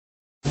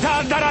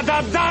Da da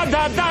da da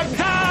da da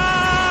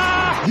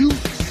da! You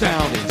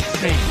sound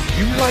insane.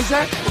 You realize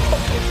that?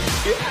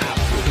 Yeah.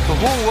 If the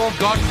whole world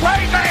got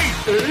crazy!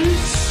 Are you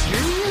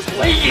serious?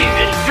 Ladies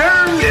and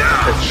germs!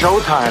 It's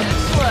showtime.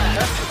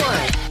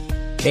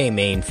 Hey,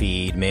 main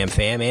feed, man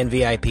fam, and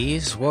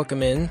VIPs.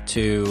 Welcome in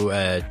to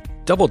a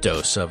double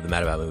dose of the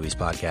Mad About Movies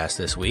podcast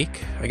this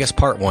week. I guess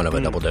part one of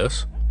a double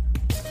dose.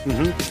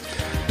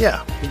 Mm-hmm.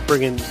 Yeah, we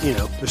bring in,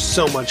 there's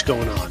so much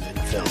going on in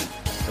film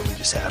that we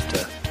just have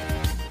to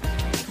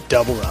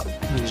double up.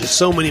 There's just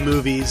so many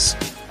movies,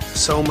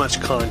 so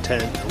much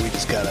content, and we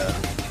just gotta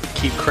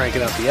keep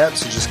cranking out the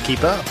eps to just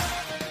keep up.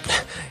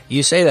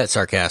 You say that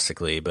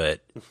sarcastically,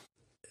 but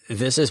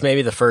this is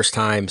maybe the first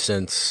time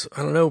since,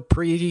 I don't know,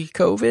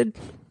 pre-COVID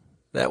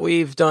that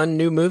we've done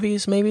new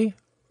movies, maybe?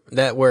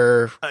 That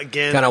were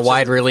kind of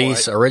wide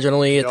release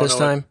originally at this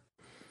time?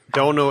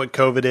 Don't know what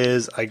COVID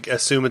is. I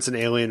assume it's an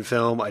alien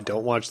film. I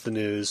don't watch the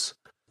news.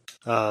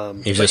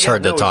 You've just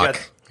heard the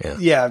talk.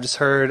 Yeah,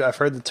 I've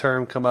heard the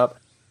term come up.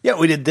 Yeah,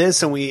 we did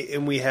this, and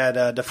we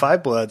had The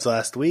Five Bloods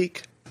last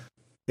week.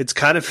 It's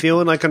kind of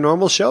feeling like a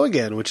normal show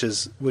again, which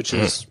is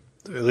at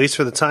least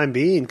for the time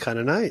being kind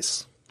of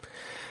nice.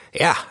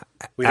 Yeah,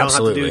 we don't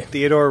absolutely. have to do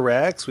Theodore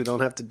Rex. We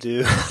don't have to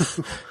do.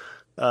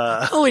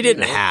 We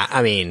didn't have.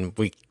 I mean,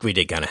 we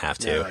did kind of have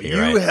to. No,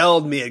 you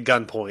held me at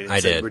gunpoint. And I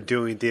said did. We're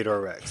doing Theodore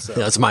Rex. So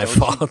that's my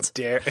fault.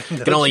 You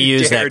can only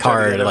use that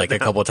card like a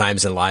couple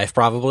times in life,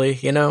 probably.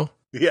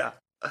 Yeah.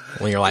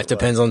 When your life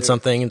depends on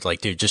something, it's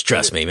like, dude, just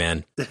trust me,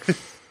 man.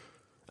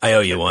 I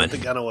owe you one. Put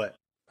the gun away.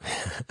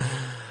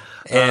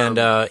 And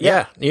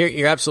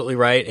you're absolutely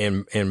right.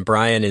 And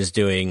Brian is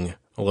doing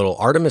a little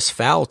Artemis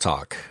Fowl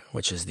talk,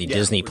 which is the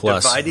Disney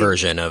Plus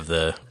version of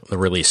the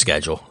release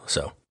schedule.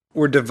 So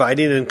we're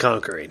dividing and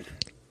conquering,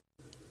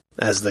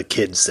 as the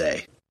kids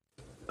say.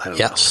 I don't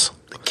know.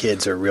 The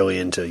kids are really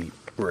into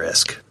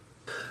Risk.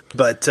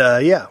 But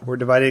we're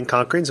dividing and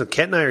conquering. So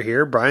Kent and I are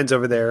here. Brian's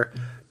over there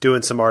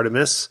doing some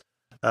Artemis,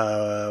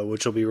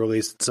 which will be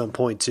released at some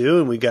point too.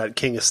 And we got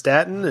King of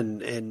Staten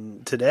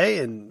and today,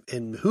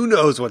 and who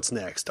knows what's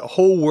next. A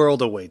whole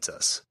world awaits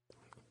us.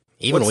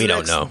 Even we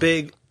don't know.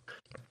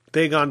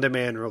 Big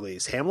on-demand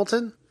release.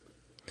 Hamilton?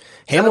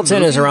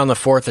 Hamilton is around the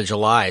 4th of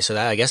July, so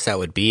I guess that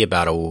would be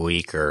about a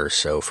week or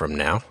so from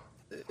now.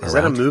 Is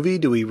that a movie?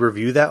 Do we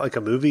review that like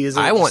a movie?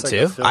 I want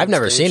to. I've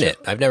never seen it.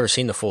 I've never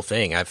seen the full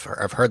thing. I've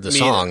heard the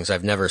songs.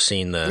 I've never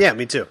seen the... Yeah,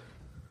 me too.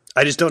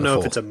 I just don't know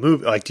if it's a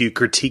movie. Like, do you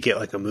critique it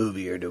like a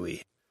movie, or do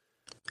we...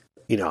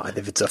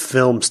 if it's a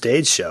film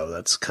stage show,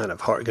 that's kind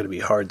of going to be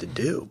hard to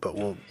do. But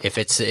if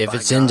it's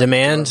in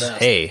demand,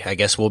 hey, I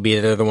guess we'll be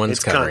the ones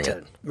covering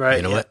content, it. Right?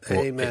 You know what?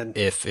 Amen.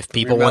 If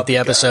people want the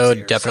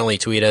episode, definitely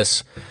tweet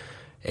us,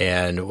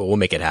 and we'll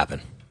make it happen.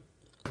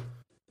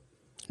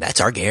 That's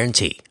our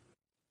guarantee.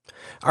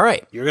 All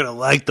right, you're going to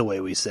like the way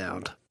we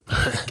sound.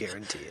 I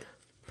guarantee it.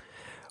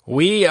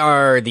 We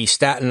are the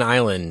Staten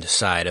Island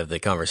side of the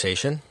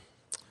conversation,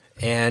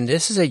 and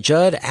this is a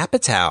Judd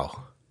Apatow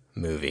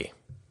movie.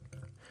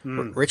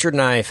 Richard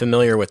and I are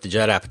familiar with the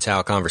Judd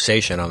Apatow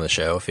conversation on the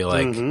show. I feel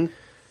like you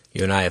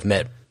and I have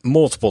met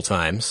multiple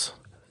times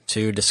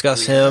to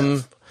discuss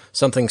him,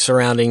 something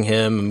surrounding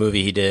him, a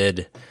movie he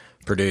did,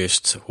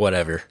 produced,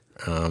 whatever.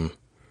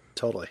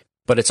 Totally.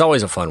 But it's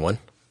always a fun one.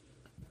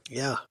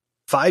 Yeah.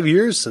 5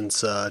 years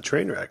since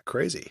Trainwreck.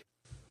 Crazy.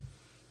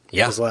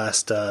 Yeah. His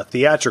last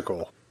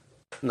theatrical.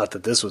 Not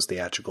that this was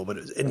theatrical, but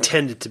it was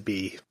intended to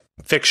be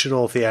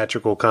fictional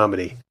theatrical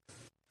comedy.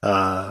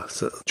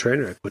 So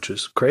Trainwreck, which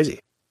was crazy.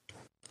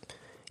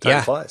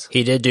 Time flies.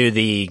 He did do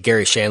the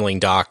Gary Shandling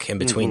doc in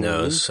between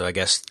those, so I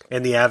guess...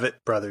 And the Avett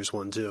Brothers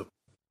one, too.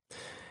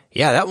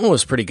 Yeah, that one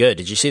was pretty good.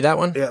 Did you see that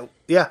one?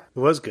 Yeah, it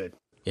was good.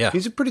 Yeah.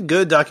 He's a pretty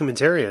good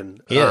documentarian.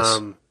 He is.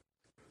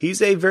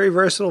 He's a very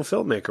versatile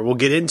filmmaker. We'll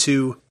get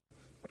into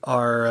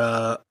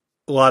our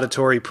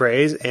laudatory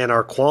praise and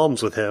our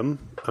qualms with him,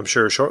 I'm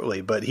sure,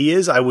 shortly. But he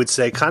is, I would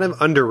say, kind of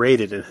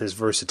underrated in his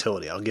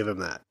versatility. I'll give him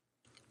that.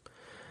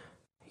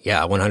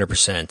 Yeah,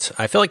 100%.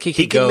 I feel like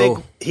he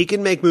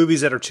can make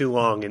movies that are too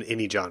long in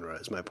any genre,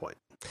 is my point.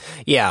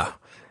 Yeah.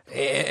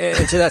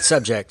 And to that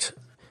subject,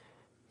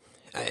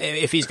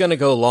 if he's going to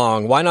go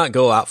long, why not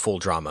go out full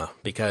drama?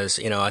 Because,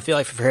 I feel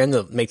like for him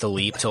to make the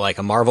leap to like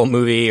a Marvel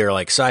movie or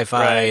like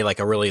sci-fi, like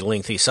a really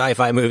lengthy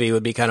sci-fi movie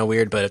would be kind of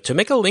weird. But to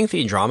make a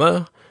lengthy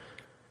drama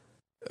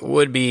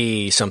would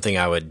be something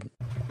I would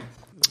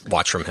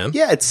watch from him.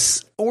 Yeah,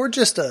 or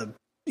just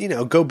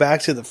go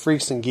back to the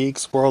Freaks and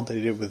Geeks world that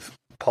he did with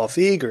Paul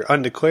Feig or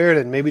Undeclared,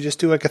 and maybe just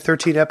do like a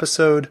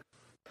 13-episode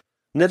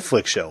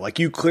Netflix show. Like,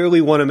 you clearly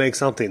want to make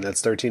something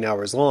that's 13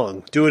 hours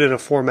long. Do it in a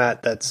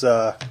format that's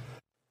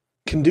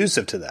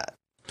conducive to that.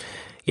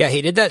 Yeah,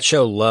 he did that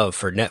show Love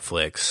for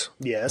Netflix.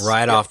 Yes,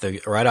 right off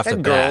the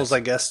bat. Girls,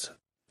 I guess.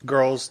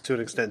 Girls to an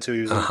extent too.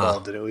 He was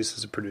involved in it, at least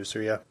as a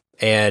producer. Yeah,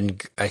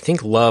 and I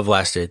think Love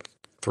lasted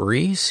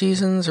 3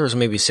 seasons, or was it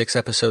maybe 6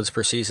 episodes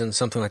per season,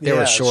 something like that. It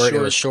was short. It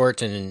was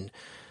short and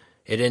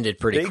it ended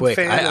pretty quick.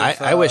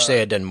 I wish they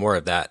had done more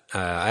of that.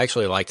 I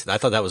actually liked it. I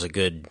thought that was a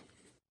good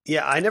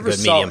I never good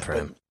saw medium it, for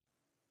him.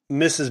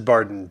 Mrs.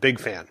 Barden, big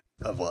fan.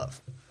 of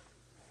Love.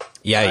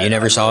 Yeah, you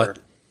never saw it?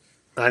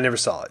 I never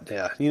saw it.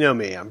 Yeah, you know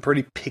me. I'm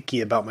pretty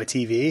picky about my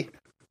TV,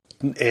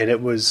 and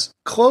it was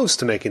close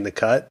to making the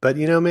cut. But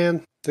you know,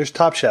 man, there's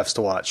Top Chefs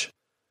to watch.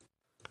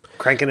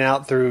 Cranking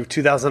out through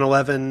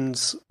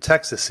 2011's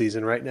Texas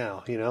season right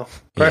now. You know,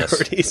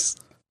 priorities.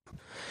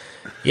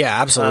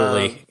 Yeah,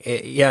 absolutely.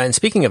 Yeah, and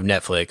speaking of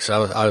Netflix,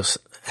 I was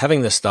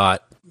having this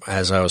thought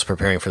as I was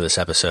preparing for this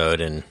episode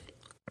and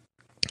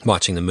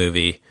watching the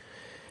movie.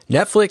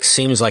 Netflix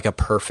seems like a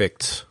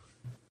perfect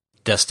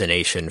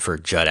destination for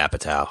Judd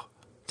Apatow.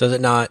 Does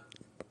it not?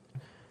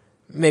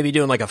 Maybe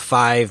doing like a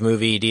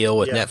 5-movie deal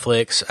with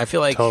Netflix. I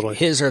feel like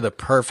his are the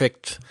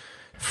perfect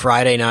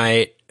Friday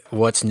night,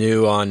 what's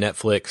new on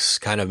Netflix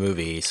kind of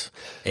movies.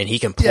 And he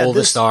can pull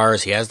the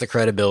stars. He has the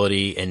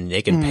credibility, and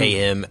they can pay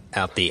him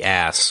out the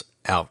ass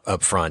out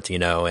up front, you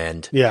know,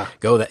 and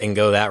go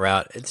that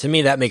route. To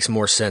me, that makes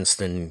more sense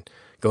than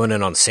going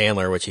in on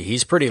Sandler, which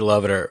he's pretty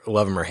love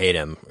him or hate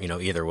him, you know,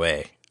 either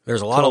way.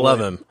 There's a lot of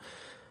love him,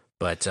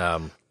 but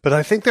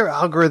I think their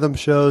algorithm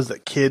shows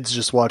that kids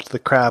just watch the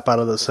crap out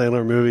of the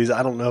Sandler movies.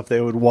 I don't know if they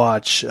would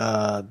watch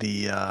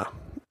the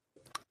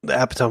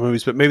Apatow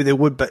movies, but maybe they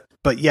would.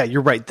 But yeah,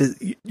 you're right.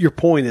 Your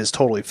point is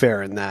totally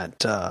fair in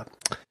that,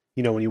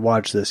 you know, when you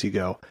watch this, you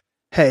go,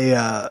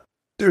 hey,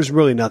 there's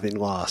really nothing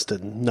lost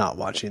in not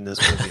watching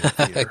this movie in the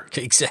theater.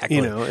 Exactly.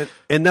 You know,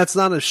 and that's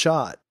not a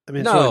shot. I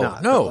mean, it's really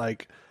not. No. But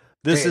like,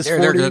 this is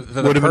 40,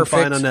 would have been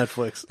fine on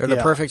Netflix. They're the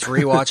perfect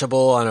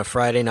rewatchable on a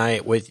Friday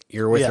night with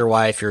your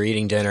wife, you're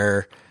eating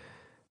dinner,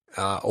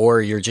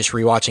 or you're just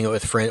rewatching it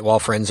with while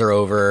friends are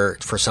over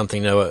for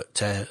something to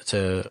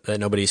that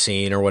nobody's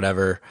seen or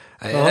whatever.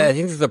 I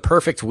think they're the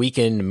perfect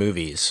weekend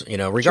movies, you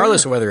know,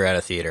 regardless of whether you're at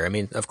a theater. I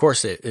mean, of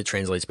course it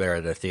translates better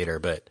at a theater,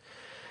 but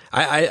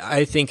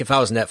I think if I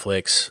was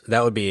Netflix,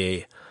 that would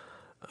be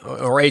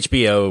or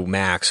HBO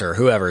Max or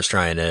whoever's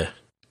trying to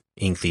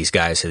ink these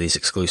guys to these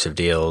exclusive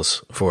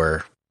deals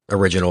for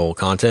original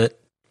content.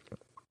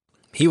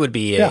 He would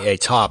be a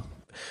top,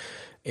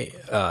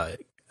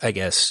 I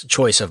guess,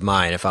 choice of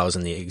mine if I was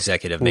in the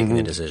executive making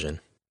the decision.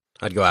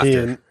 I'd go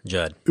after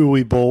Judd.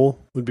 Uwe Boll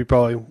would be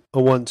probably a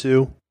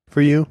 1-2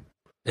 for you.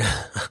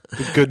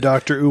 The good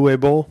Dr. Uwe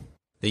Boll.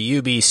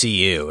 The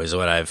UBCU is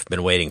what I've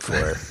been waiting for.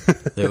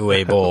 The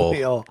Uwe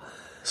Boll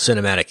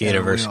cinematic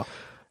universe.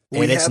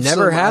 And it's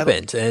never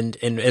happened. And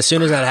as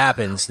soon as that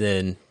happens,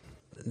 then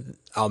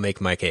I'll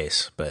make my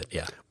case. But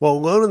yeah. Well,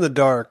 Alone in the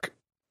Dark,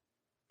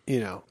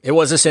 you know. It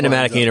was a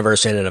cinematic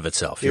universe in and of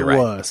itself. You're right.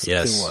 Was.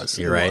 Yes, it was.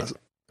 You're right.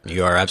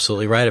 You are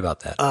absolutely right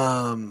about that.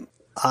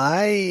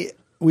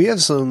 We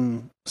have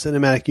some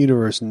cinematic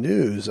universe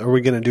news. Are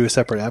we going to do a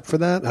separate app for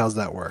that? How's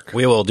that work?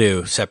 We will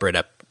do separate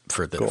app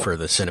for the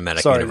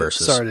cinematic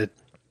universes.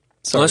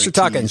 Unless you're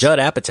talking Judd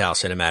Apatow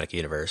cinematic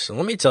universe. And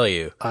let me tell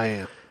you, I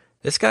am.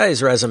 This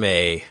guy's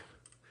resume,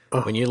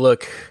 when you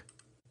look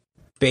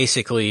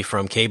basically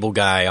from Cable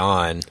Guy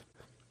on,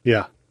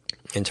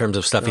 in terms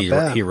of stuff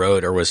he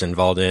wrote or was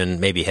involved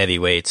in, maybe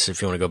Heavyweights,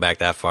 if you want to go back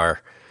that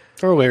far.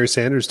 Or Larry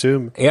Sanders,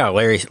 too. Yeah,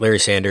 Larry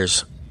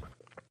Sanders.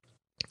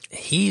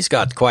 He's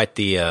got quite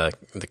the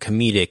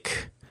comedic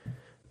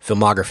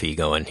filmography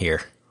going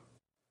here.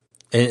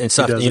 And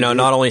stuff, you know,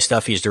 not only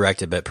stuff he's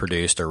directed, but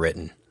produced or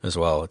written as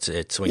well.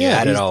 It's when you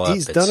add it all up.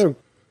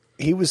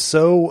 He was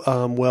so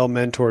well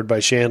mentored by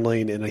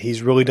Shandling, and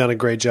he's really done a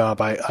great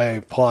job. I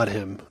applaud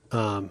him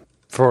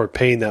for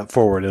paying that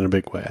forward in a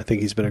big way. I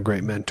think he's been a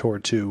great mentor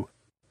too.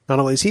 Not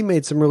only has he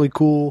made some really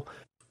cool,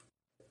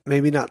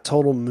 maybe not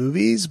total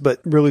movies,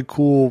 but really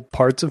cool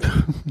parts of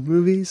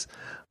movies,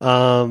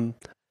 but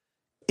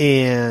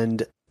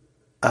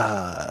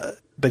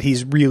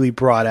he's really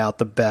brought out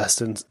the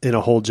best in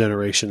a whole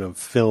generation of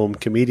film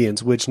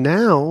comedians, which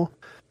now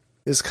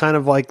is kind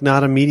of like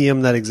not a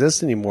medium that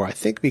exists anymore. I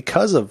think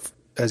because of,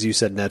 as you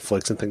said,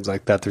 Netflix and things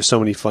like that, there's so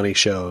many funny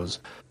shows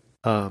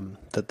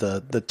that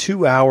the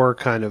 2-hour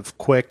kind of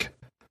quick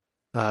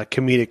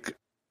comedic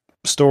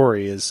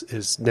story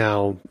is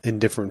now in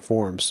different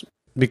forms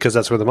because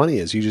that's where the money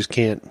is. You just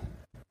can't,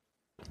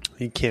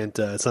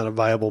 it's not a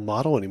viable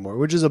model anymore,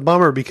 which is a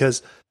bummer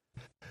because,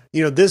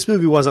 you know, this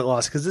movie wasn't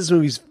lost because this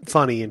movie's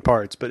funny in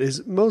parts, but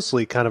is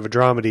mostly kind of a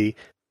dramedy.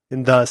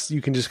 And thus,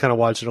 you can just kind of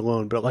watch it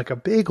alone. But like a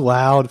big,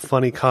 loud,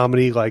 funny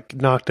comedy like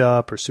Knocked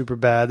Up or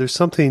Superbad, there's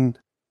something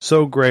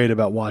so great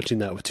about watching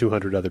that with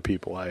 200 other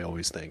people, I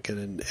always think.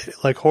 And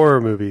like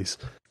horror movies,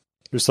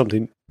 there's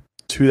something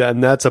to that.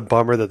 And that's a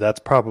bummer that's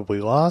probably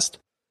lost.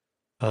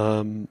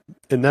 And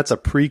that's a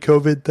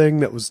pre-COVID thing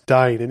that was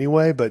dying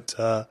anyway. But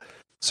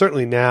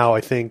certainly now,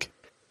 I think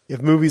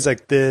if movies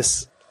like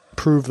this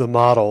prove the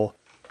model,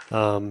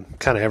 kind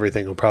of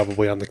everything will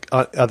probably on the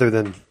other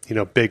than, you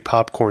know, big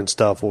popcorn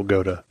stuff will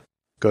go to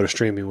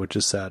streaming, which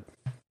is sad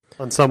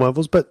on some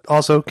levels, but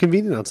also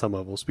convenient on some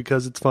levels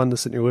because it's fun to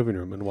sit in your living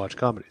room and watch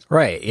comedies.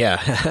 Right.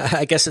 Yeah.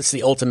 I guess it's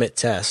the ultimate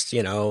test.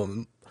 You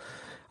know,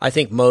 I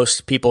think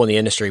most people in the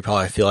industry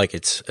probably feel like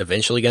it's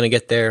eventually going to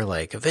get there.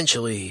 Like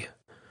eventually,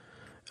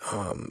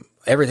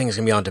 everything's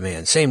going to be on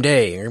demand same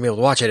day. You're going to be able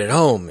to watch it at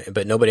home,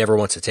 but nobody ever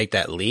wants to take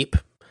that leap.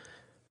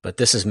 but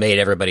this has made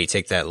everybody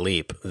take that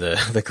leap.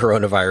 The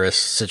coronavirus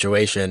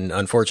situation,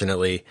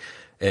 unfortunately,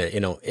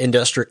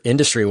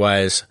 industry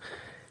wise,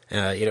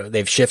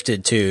 they've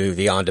shifted to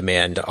the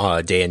on-demand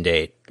day and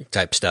date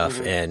type stuff,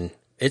 and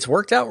it's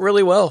worked out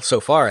really well so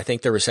far. I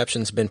think the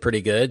reception's been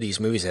pretty good. These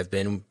movies have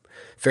been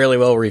fairly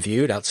well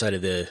reviewed outside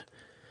of the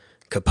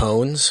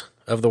Capones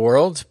of the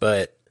world,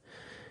 but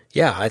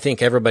yeah, I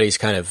think everybody's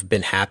kind of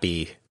been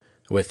happy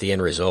with the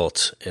end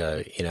result.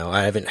 I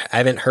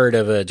haven't heard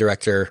of a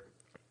director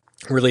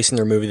releasing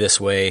their movie this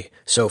way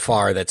so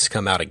far that's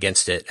come out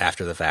against it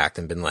after the fact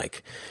and been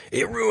like,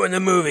 it ruined the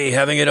movie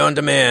having it on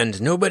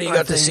demand. Nobody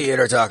got to see it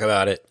or talk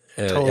about it.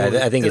 Totally.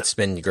 I think it's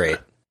been great.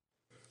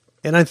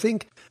 And I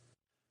think,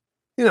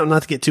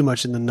 not to get too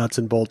much in the nuts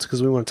and bolts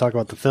because we want to talk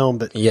about the film,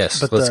 but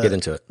yes, let's get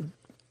into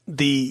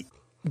it.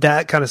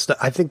 That kind of stuff.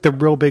 I think the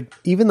real big,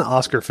 even the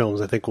Oscar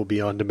films, I think will be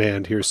on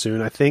demand here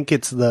soon. I think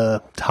it's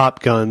the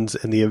Top Guns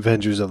and the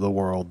Avengers of the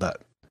world that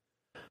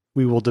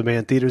we will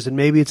demand theaters. And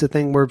maybe it's a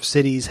thing where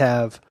cities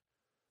have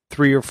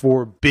 3 or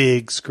 4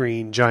 big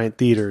screen giant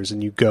theaters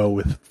and you go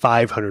with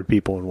 500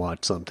 people and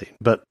watch something.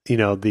 But,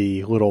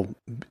 the little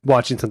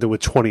watching something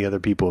with 20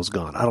 other people is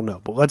gone. I don't know.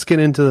 But let's get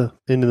into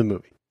the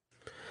movie.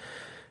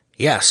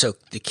 Yeah. So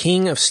the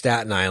King of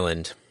Staten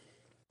Island,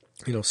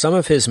 some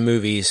of his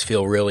movies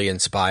feel really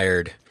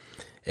inspired,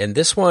 and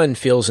this one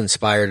feels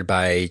inspired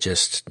by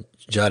just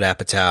Judd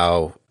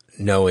Apatow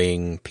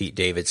knowing Pete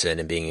Davidson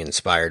and being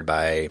inspired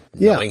by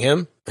knowing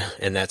him,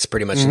 and that's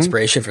pretty much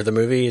inspiration for the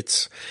movie.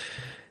 It's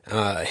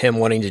him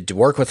wanting to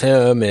work with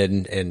him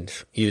and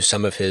use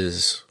some of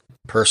his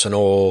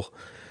personal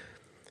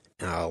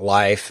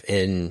life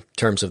in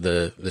terms of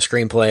the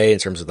screenplay, in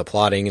terms of the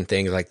plotting and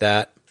things like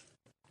that.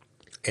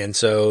 And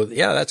so,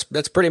 yeah,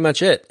 that's pretty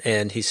much it.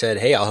 And he said,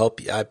 hey, I'll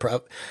help you. I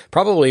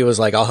probably was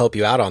like, I'll help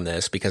you out on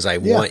this because I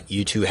want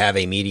you to have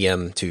a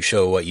medium to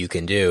show what you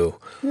can do.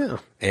 Yeah.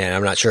 And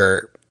I'm not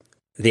sure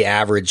the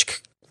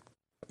average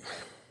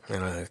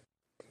comedic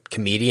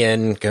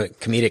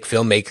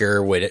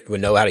filmmaker would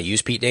know how to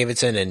use Pete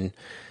Davidson in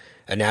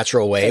a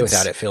natural way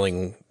without it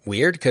feeling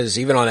weird. Because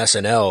even on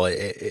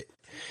SNL,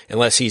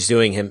 unless he's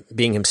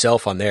being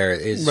himself on there,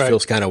 it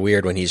feels kind of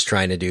weird when he's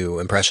trying to do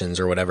impressions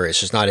or whatever.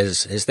 It's just not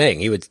his thing.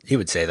 He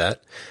would say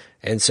that.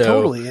 And so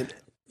totally.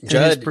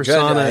 Judd,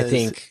 I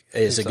think,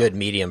 is a good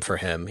medium for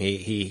him.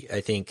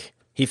 I think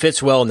he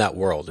fits well in that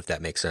world, if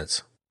that makes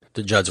sense.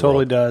 The Judd's totally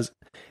world. Does.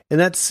 And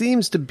that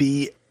seems to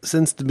be,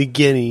 since the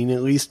beginning,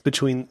 at least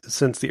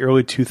since the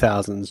early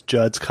 2000s,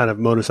 Judd's kind of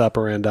modus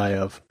operandi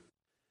of,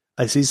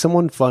 I see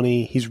someone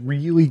funny. He's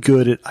really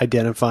good at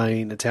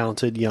identifying a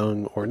talented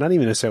young, or not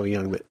even necessarily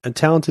young, but a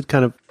talented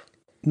kind of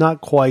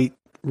not quite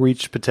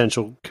reached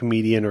potential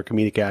comedian or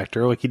comedic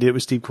actor like he did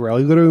with Steve Carell.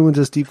 He literally went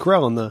to Steve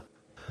Carell on the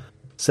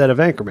set of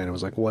Anchorman and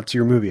was like, what's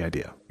your movie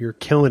idea? You're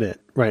killing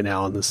it right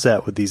now on the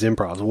set with these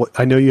improvs.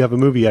 I know you have a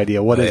movie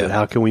idea. What is it?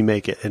 How can we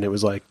make it? And it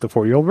was like The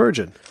 40-Year-Old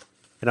Virgin.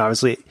 And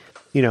obviously,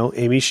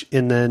 Amy,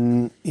 and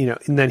then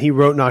he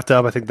wrote Knocked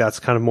Up. I think that's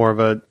kind of more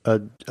of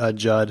a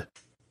Judd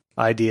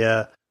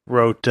idea.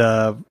 Wrote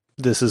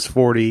This Is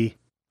 40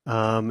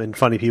 and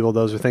Funny People,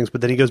 those are things.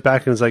 But then he goes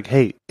back and is like,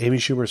 hey, Amy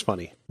Schumer's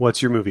funny.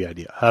 What's your movie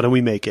idea? How do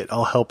we make it?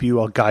 I'll help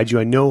you. I'll guide you.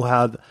 I know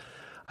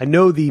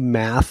the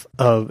math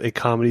of a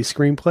comedy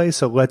screenplay,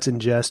 so let's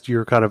ingest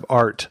your kind of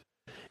art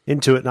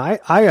into it. And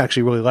I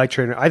actually really like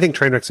Trainwreck. I think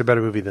Trainwreck's a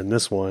better movie than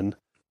this one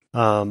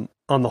on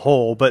the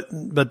whole, but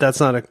that's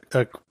not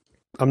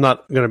I'm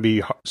not going to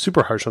be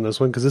super harsh on this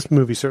one because this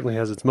movie certainly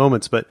has its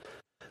moments, but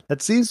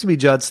that seems to be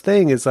Judd's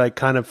thing, is like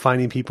kind of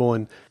finding people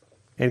and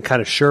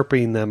kind of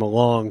sherping them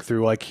along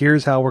through like,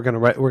 here's how we're going to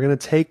write. We're going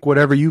to take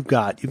whatever you've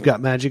got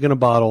magic in a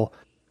bottle.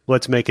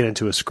 Let's make it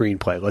into a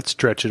screenplay. Let's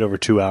stretch it over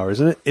 2 hours.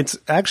 And it's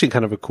actually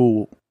kind of a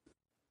cool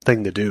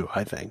thing to do,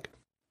 I think.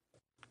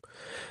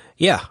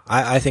 Yeah,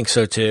 I think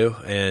so too.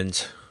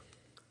 And,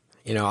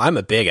 I'm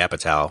a big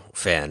Apatow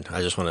fan.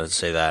 I just wanted to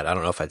say that. I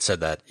don't know if I'd said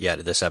that yet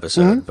in this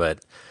episode, but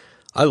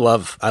I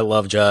love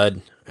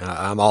Judd.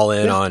 I'm all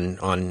in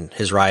on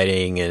his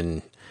writing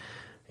and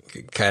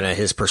kind of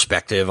his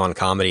perspective on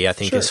comedy. I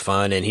think is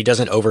fun, and he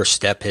doesn't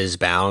overstep his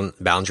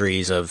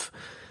boundaries of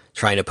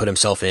trying to put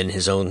himself in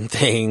his own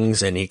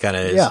things, and he kind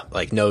of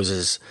like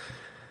knows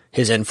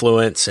his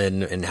influence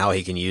and how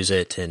he can use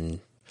it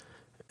and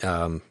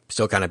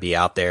still kind of be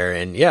out there.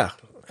 And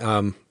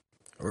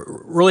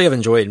really have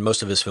enjoyed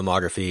most of his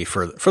filmography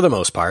for the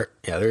most part.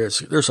 Yeah,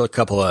 there's a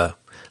couple of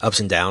ups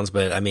and downs,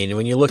 but I mean,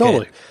 when you look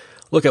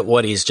at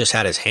what he's just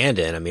had his hand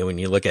in. I mean, when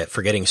you look at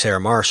Forgetting Sarah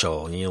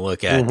Marshall, and you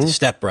look at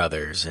Step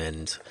Brothers,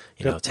 and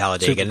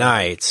Talladega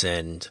Nights,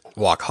 and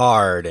Walk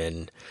Hard,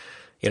 and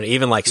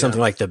even like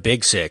something like The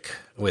Big Sick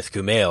with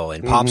Kumail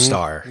and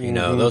Popstar,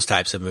 those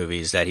types of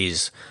movies that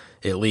he's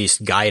at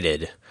least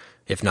guided,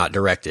 if not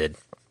directed.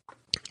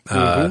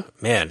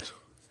 Man,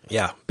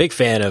 yeah, big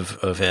fan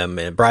of him,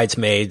 and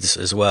Bridesmaids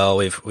as well.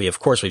 We've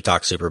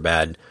talked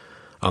Superbad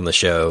on the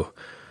show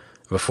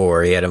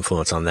before. He had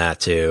influence on that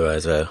too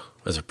as a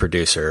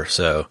producer.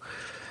 So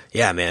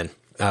yeah, man.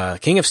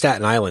 King of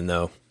Staten Island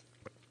though.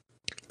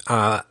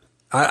 I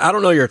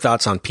don't know your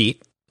thoughts on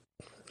Pete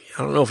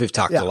don't know if we've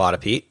talked a lot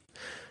of Pete,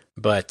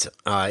 but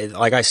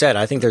like I said,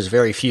 I think there's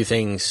very few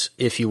things,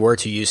 if you were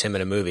to use him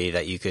in a movie,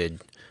 that you could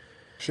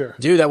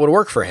do that would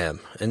work for him.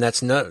 And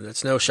that's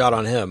no shot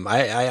on him.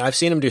 I've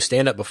seen him do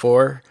stand-up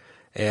before,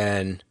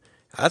 and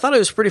I thought it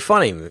was pretty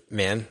funny,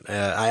 man.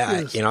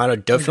 I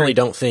definitely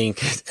don't think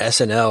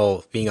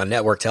SNL being on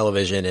network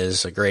television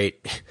is a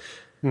great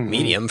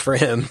medium for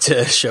him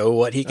to show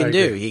what he can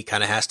do. He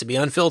kind of has to be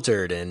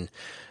unfiltered and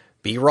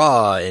be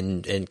raw,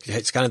 and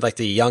it's kind of like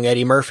the young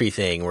Eddie Murphy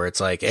thing, where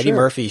it's like Eddie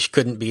Murphy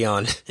couldn't be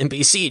on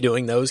NBC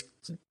doing those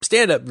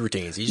stand-up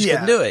routines. He just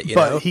couldn't do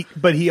it.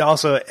 But he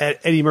also,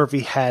 Eddie Murphy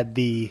had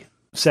the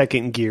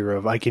second gear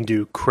of, I can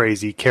do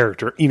crazy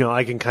character.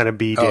 I can kind of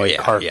be Dan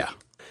Carvey.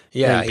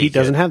 Yeah, and Pete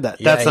doesn't have that.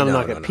 That's not a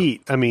knock at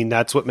Pete. I mean,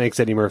 that's what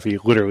makes Eddie Murphy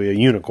literally a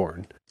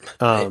unicorn.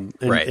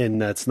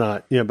 And that's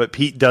not, but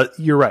Pete does,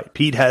 you're right.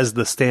 Pete has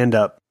the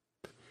stand-up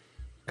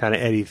kind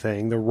of Eddie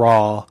thing, the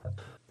raw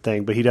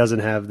thing, but he doesn't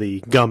have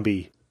the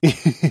Gumby.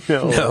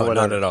 No,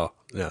 not at all.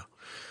 No.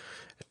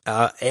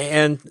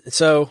 And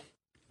so,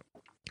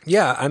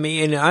 yeah, I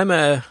mean,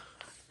 I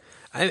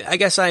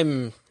guess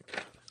I'm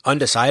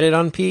undecided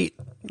on Pete.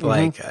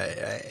 Like,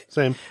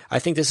 same. I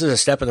think this is a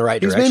step in the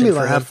right direction. He's made me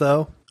laugh,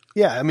 though.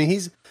 Yeah, I mean,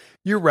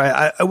 you're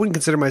right. I wouldn't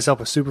consider myself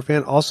a super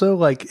fan. Also,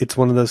 like, it's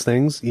one of those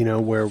things,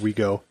 where we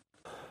go,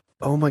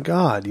 oh my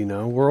God,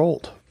 we're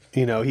old.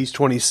 He's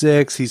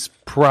 26. He's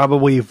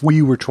probably, if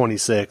we were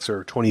 26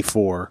 or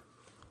 24,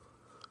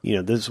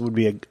 this would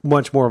be a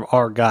much more of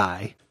our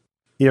guy.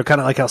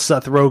 Kind of like how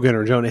Seth Rogen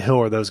or Jonah Hill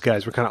or those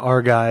guys were kind of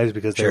our guys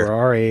because they were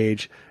our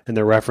age and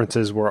their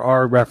references were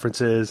our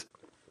references.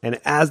 And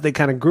as they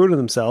kind of grew to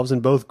themselves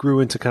and both grew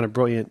into kind of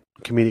brilliant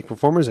comedic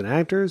performers and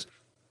actors,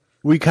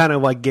 we kind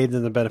of like gave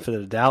them the benefit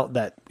of the doubt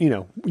that,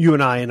 you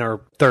and I in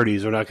our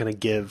 30s are not going to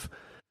give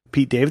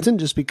Pete Davidson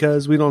just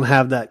because we don't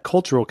have that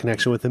cultural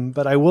connection with him.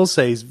 But I will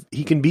say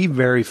he can be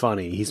very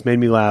funny. He's made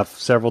me laugh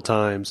several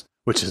times,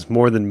 which is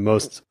more than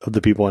most of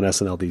the people on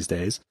SNL these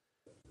days.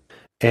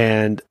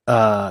 And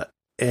I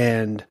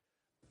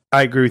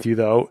agree with you,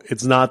 though.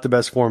 It's not the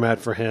best format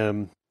for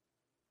him.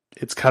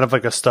 It's kind of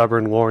like a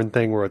stubborn Lauren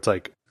thing where it's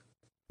like,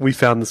 we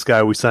found this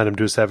guy, we signed him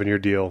to a 7-year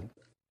deal.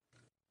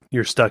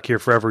 You're stuck here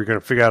forever. You're going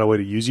to figure out a way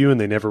to use you, and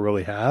they never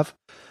really have.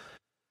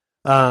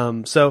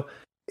 So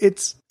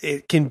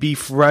it can be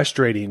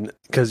frustrating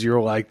because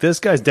you're like, this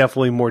guy's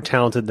definitely more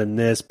talented than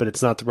this, but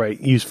it's not the right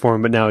use for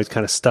him. But now he's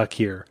kind of stuck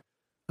here.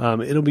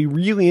 It'll be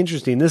really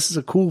interesting. This is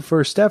a cool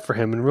first step for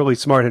him and really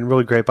smart and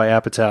really great by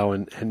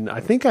Apatow. And I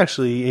think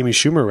actually Amy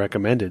Schumer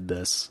recommended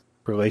this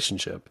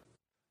relationship,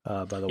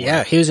 by the way.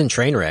 Yeah, he was in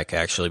Trainwreck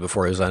actually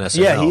before he was on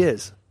SNL. Yeah, he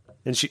is.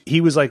 And he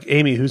was like,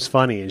 Amy, who's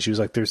funny? And she was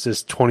like, there's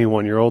this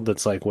 21-year-old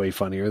that's like way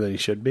funnier than he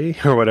should be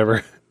or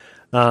whatever.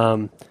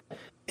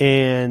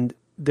 And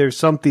there's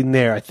something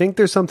there. I think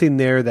there's something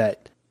there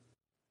that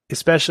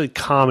especially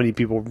comedy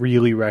people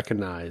really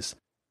recognize.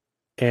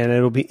 And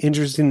it'll be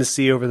interesting to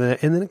see over the...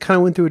 And then it kind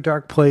of went through a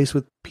dark place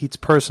with Pete's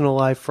personal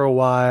life for a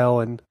while.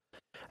 And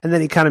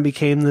then he kind of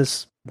became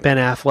this Ben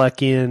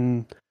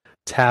Affleckian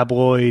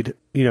tabloid,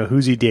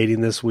 who's he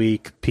dating this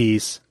week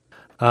piece.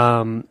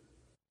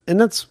 And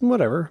that's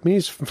whatever. I mean,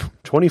 he's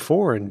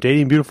 24 and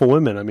dating beautiful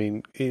women. I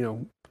mean,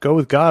 go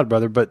with God,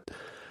 brother. But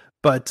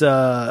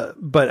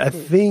I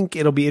think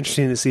it'll be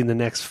interesting to see in the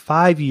next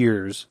 5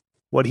 years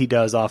what he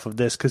does off of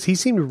this, because he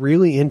seemed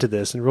really into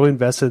this and really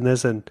invested in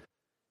this, and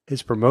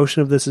his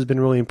promotion of this has been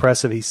really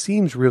impressive. He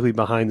seems really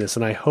behind this,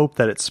 and I hope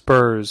that it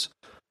spurs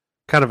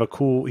kind of a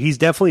cool... He's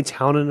definitely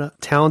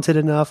talented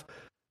enough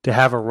to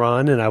have a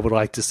run, and I would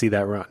like to see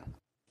that run.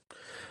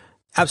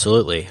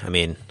 Absolutely. I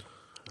mean,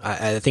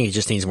 I think he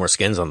just needs more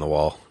skins on the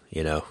wall,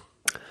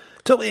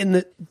 Totally,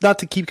 and not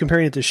to keep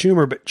comparing it to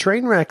Schumer, but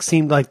Trainwreck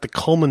seemed like the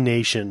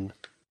culmination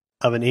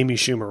of an Amy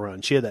Schumer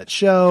run. She had that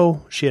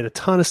show, she had a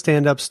ton of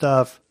stand-up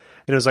stuff,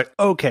 and it was like,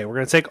 okay, we're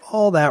going to take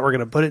all that, we're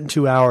going to put it in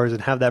 2 hours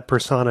and have that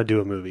persona do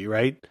a movie,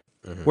 right?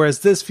 Mm-hmm. Whereas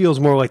this feels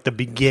more like the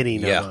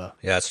beginning of a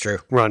that's true.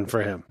 Run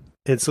for him.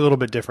 It's a little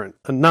bit different.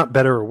 Not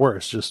better or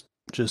worse,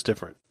 just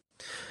different.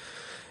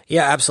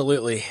 Yeah,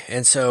 absolutely.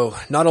 And so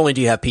not only do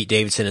you have Pete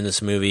Davidson in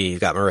this movie, you've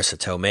got Marissa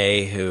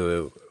Tomei,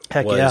 who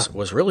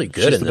was really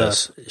good in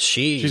this.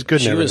 She's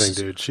good in everything,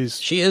 dude.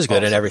 She is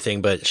good in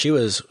everything, but she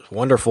was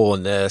wonderful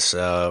in this.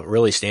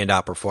 Really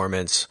standout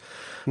performance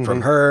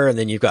from her. And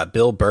then you've got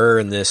Bill Burr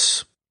in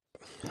this.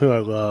 Who I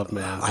love,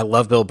 man. I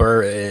love Bill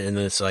Burr in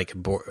this like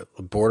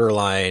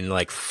borderline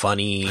like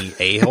funny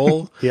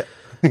a-hole.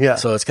 Yeah.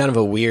 So it's kind of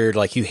a weird,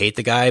 like you hate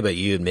the guy, but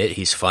you admit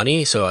he's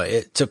funny.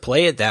 So to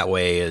play it that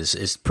way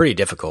is pretty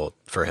difficult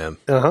for him.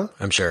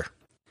 I'm sure.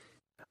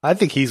 I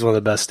think he's one of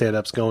the best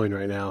stand-ups going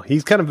right now.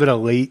 He's kind of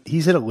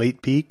he's hit a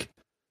late peak.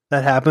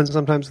 That happens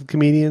sometimes with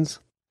comedians.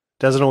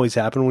 Doesn't always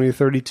happen when you're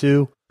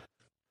 32.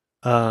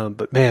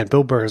 But man,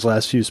 Bill Burr's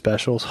last few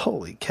specials,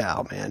 holy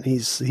cow, man.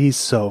 He's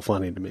so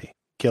funny to me.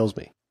 Kills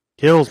me.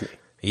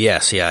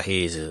 Yes, yeah,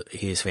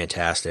 he's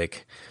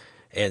fantastic.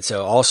 And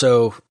so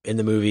also in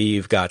the movie,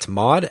 you've got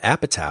Maude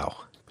Apatow,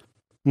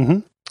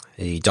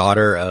 the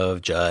daughter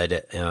of Judd,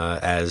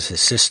 as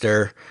his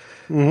sister.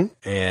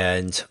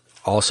 And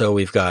Also,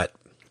 we've got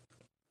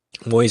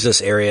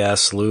Moises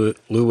Arias, Lou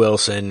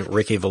Wilson,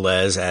 Ricky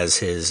Velez as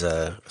his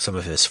some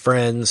of his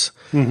friends,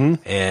 and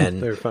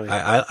They're funny.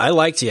 I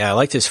liked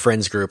his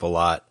friends group a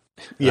lot.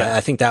 Yeah.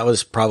 I think that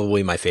was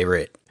probably my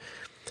favorite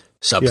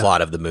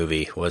subplot of the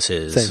movie was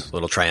his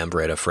little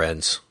triumvirate of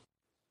friends.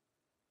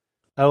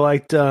 I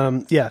liked,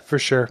 for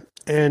sure.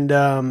 And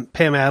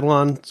Pam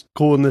Adlon's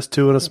cool in this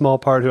too, in a small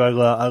part. Who I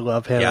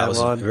love Pam Yeah, it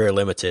Adlon. was very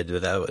limited.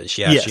 But that was,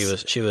 Yes.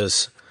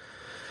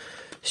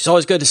 She's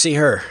always good to see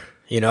her.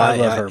 You know, I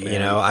love her, man. You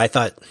know, I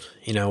thought,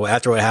 you know,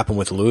 after what happened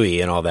with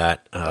Louis and all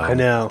that, I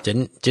know.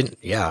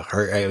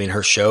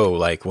 Her show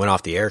like went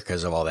off the air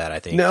because of all that. I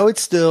think. No,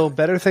 it's still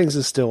Better Things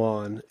is still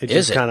on. It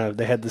Is just it? kind of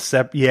they had to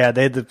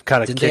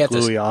kind of Didn't they kick have to-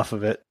 Louis off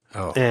of it.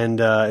 Oh. And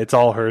it's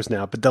all hers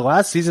now. But the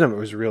last season of it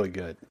was really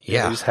good.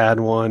 Yeah. They just had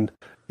one.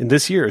 And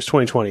this year is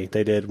 2020.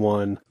 They did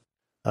one.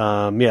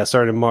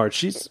 Started in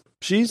March.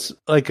 She's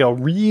like a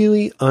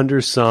really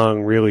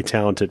undersung, really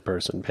talented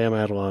person. Pam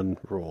Adlon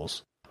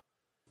rules.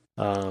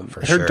 Her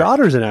sure.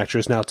 daughter's an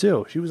actress now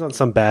too. She was on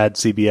some bad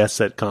CBS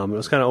sitcom. It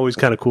was always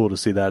kind of cool to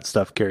see that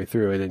stuff carry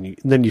through. And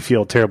then you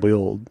feel terribly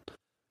old.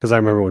 Because I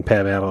remember when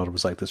Pam Adlon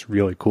was like this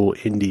really cool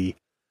indie,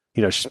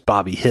 you know, she's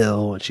Bobby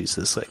Hill and she's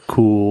this like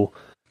cool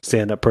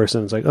stand-up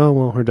person. It's like, oh,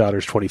 well, her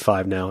daughter's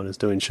 25 now and is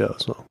doing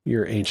shows. Well,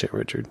 you're ancient,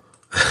 Richard.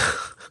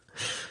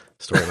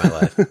 Story of my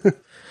life.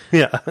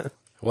 Yeah.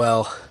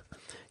 Well,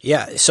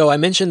 yeah. So I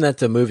mentioned that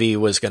the movie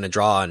was going to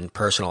draw on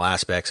personal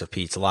aspects of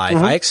Pete's life.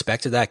 I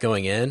expected that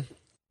going in.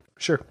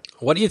 Sure.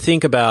 What do you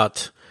think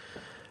about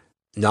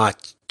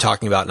not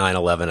talking about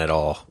 9/11 at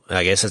all?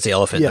 I guess that's the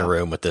elephant in the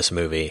room with this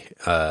movie.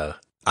 That's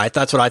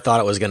what I thought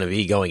it was going to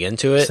be going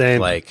into it.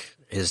 Same. Like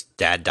his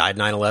dad died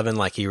 9/11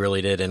 like he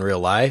really did in real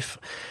life.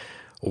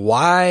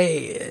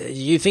 Why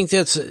you think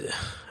that's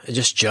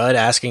just Judd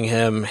asking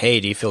him, hey,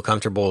 do you feel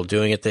comfortable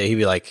doing it? That he'd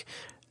be like,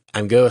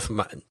 I'm good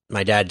with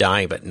my dad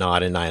dying, but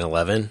not in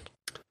 9/11.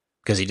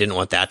 Because he didn't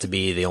want that to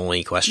be the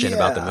only question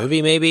about the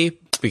movie, maybe.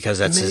 Because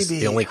that's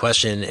the only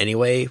question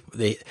anyway.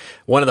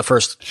 One of the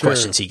first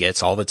questions he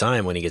gets all the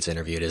time when he gets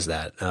interviewed is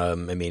that.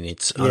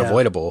 It's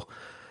unavoidable.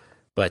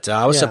 But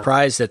I was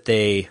surprised that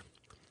they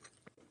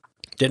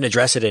didn't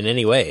address it in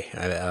any way.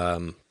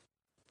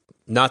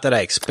 Not that I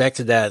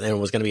expected that and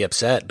was going to be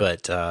upset,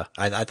 but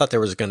I thought there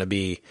was going to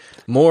be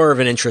more of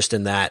an interest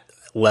in that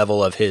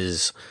level of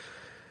his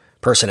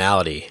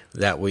personality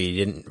that we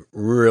didn't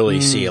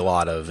really see a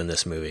lot of in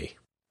this movie.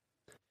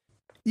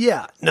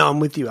 Yeah, no, I'm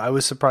with you. I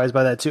was surprised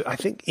by that too. I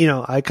think,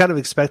 I kind of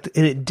expected,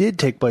 and it did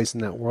take place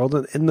in that world.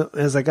 And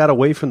as I got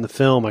away from the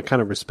film, I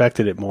kind of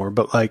respected it more.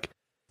 But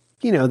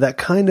that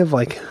kind of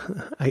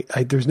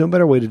there's no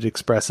better way to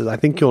express it. I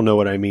think you'll know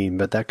what I mean.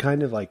 But that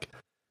kind of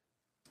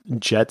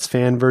Jets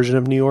fan version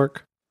of New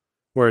York,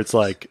 where it's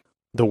like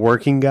the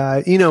working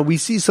guy. We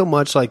see so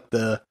much like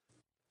the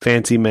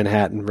fancy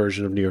Manhattan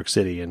version of New York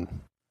City, and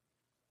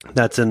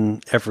that's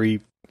in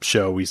every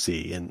show we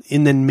see.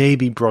 And then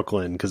maybe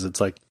Brooklyn, because it's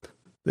like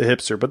the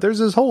hipster, but there's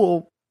this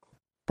whole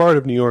part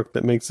of New York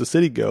that makes the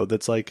city go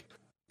that's men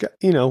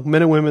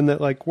and women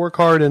that work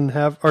hard and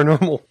are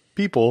normal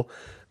people.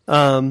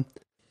 And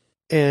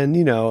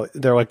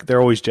they're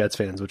always Jets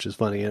fans, which is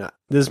funny. And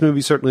this movie,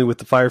 certainly with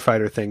the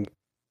firefighter thing,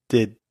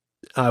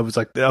 I was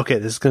like, okay,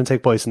 this is going to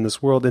take place in this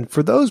world. And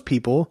for those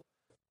people,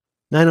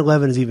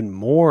 9/11 is even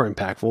more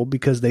impactful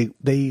because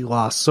they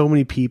lost so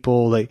many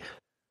people.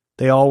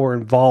 They all were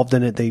involved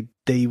in it.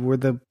 They were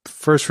the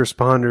first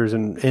responders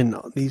and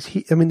these,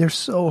 they're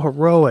so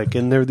heroic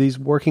and they're these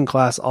working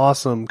class,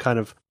 awesome, kind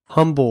of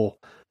humble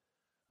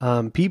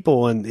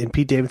people. And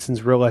Pete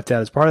Davidson's real life dad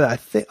is part of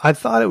that. I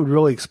thought it would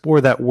really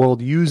explore that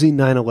world using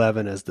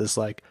 9/11 as this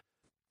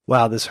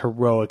this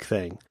heroic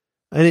thing.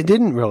 And it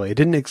didn't really. It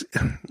didn't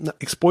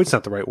exploit's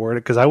not the right word,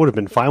 because I would have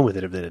been fine with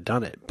it if they had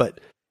done it. But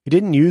it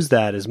didn't use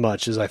that as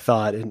much as I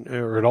thought,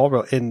 or at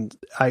all. And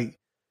I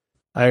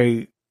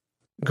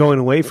going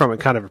away from it,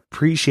 kind of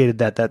appreciated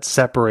that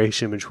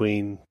separation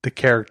between the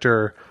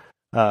character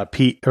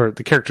Pete, or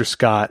the character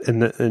Scott,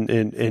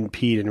 and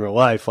Pete in real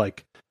life. I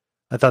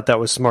thought that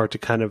was smart to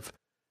kind of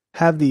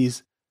have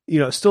these,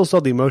 still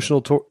tell the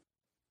emotional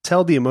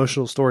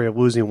story of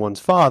losing one's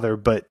father,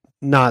 but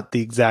not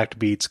the exact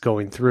beats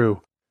going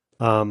through.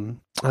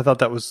 I thought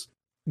that was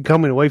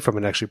coming away from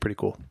it actually pretty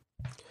cool.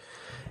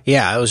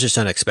 Yeah, it was just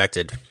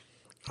unexpected.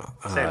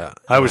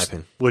 I was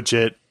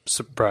legit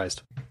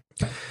surprised.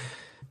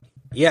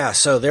 Yeah,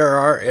 so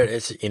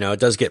it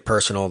does get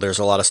personal. There's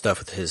a lot of stuff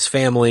with his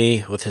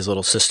family, with his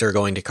little sister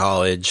going to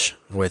college,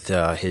 with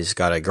he's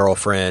got a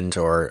girlfriend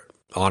or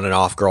on and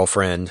off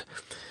girlfriend.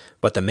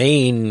 But the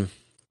main,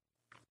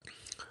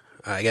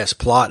 I guess,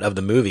 plot of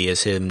the movie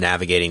is him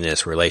navigating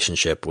this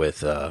relationship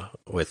with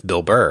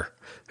Bill Burr,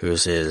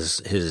 who's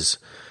his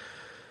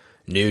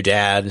new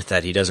dad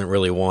that he doesn't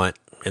really want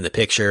in the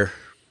picture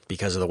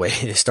because of the way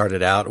it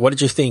started out. What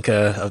did you think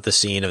of the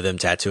scene of them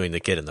tattooing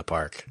the kid in the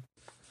park?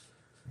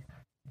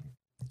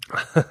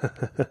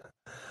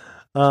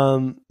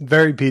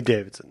 Very Pete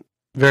Davidson.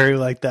 Very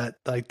like that,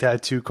 like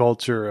tattoo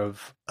culture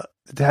of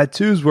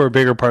tattoos were a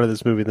bigger part of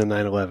this movie than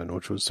 9/11,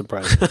 which was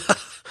surprising.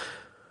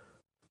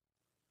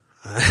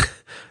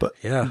 But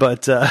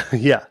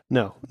yeah,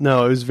 no,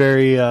 it was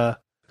very,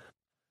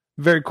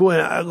 very cool.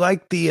 And I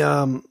like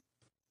the,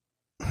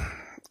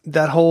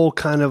 that whole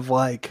kind of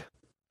like,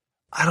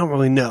 I don't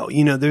really know,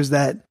 there's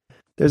that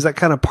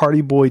kind of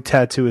party boy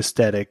tattoo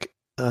aesthetic.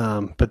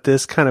 But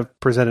this kind of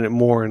presented it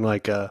more in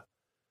like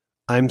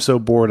I'm so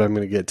bored I'm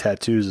going to get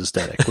tattoos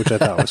aesthetic, which I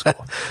thought was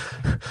cool.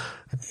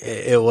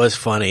 It was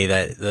funny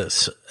that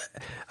this.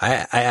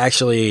 I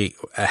actually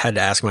had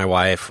to ask my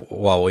wife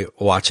while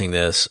watching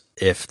this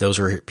if those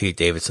were Pete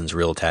Davidson's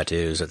real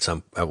tattoos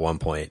at one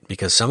point,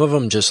 because some of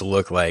them just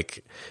look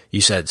like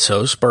you said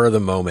so spur of the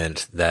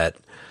moment that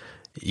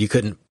you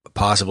couldn't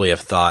possibly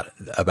have thought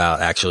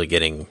about actually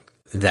getting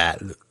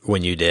that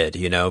when you did,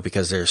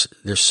 because there's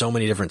so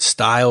many different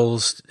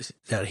styles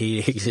that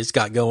he's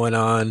got going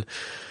on.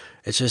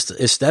 It's just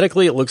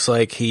aesthetically, it looks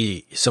like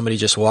somebody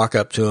just walk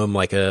up to him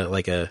like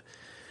a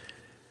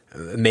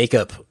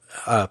makeup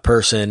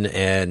person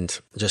and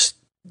just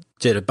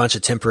did a bunch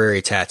of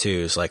temporary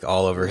tattoos like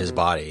all over his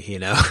body.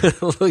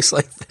 It looks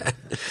like that.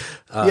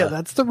 Yeah,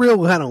 that's the real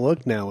kind of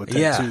look now with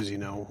tattoos.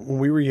 When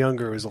we were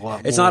younger, it was a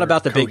lot. It's more not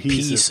about the cohesive. big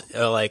piece,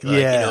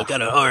 got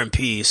an arm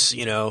piece.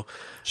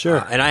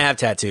 Sure. And I have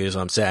tattoos.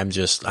 I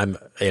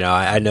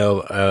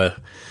know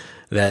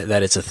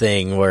that it's a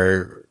thing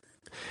where.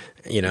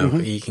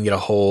 You can get a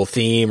whole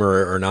theme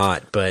or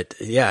not, but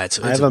yeah, it's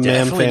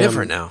definitely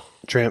different now.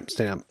 Tramp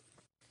stamp.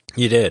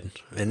 You did,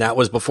 and that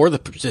was before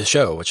the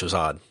show, which was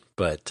odd,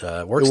 but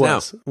works now.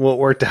 Well, it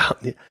worked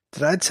out. Did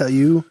I tell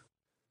you?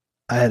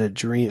 I had a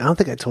dream. I don't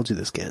think I told you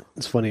this, Kent.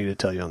 It's funny to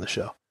tell you on the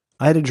show.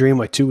 I had a dream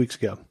like 2 weeks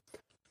ago.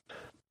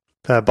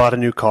 I bought a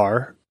new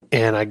car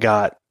and I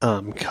got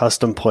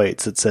custom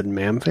plates that said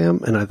 "Mam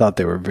Fam," and I thought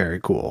they were very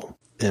cool.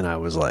 And I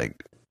was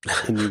like.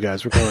 And you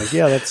guys were kind of like,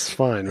 yeah, that's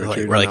fine,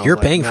 Richard. We're like, you're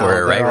paying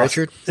for it, right,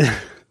 Richard?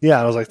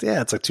 Yeah, I was like,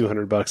 yeah, it's like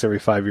 $200 every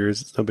 5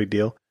 years. It's no big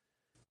deal.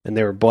 And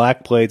they were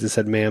black plates that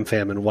said "Mam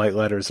Fam" in white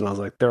letters, and I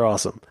was like, they're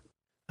awesome.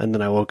 And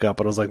then I woke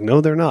up and I was like,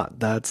 no, they're not.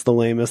 That's the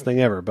lamest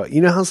thing ever. But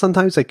you know how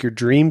sometimes like your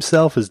dream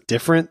self is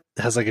different,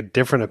 has like a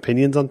different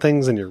opinions on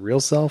things than your real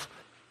self?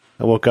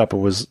 I woke up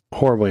and was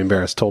horribly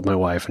embarrassed, told my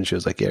wife, and she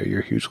was like, yeah, you're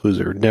a huge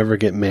loser. Never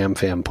get "Mam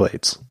Fam"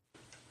 plates.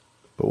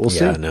 But we'll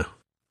see. Yeah, no.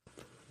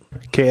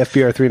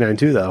 KFBR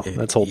 392 though,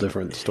 that's a whole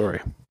different story.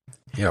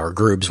 Yeah, or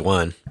Groobs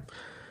 1.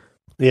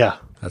 Yeah,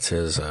 that's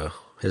his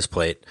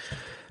plate.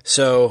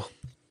 So,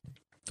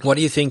 what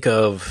do you think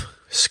of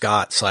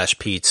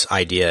Scott/Pete's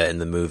idea in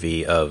the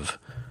movie of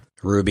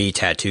Ruby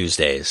Tattoos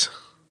Days,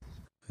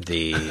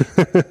 the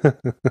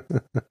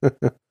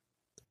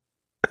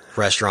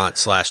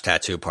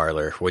restaurant/tattoo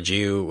parlor? Would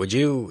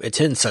you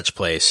attend such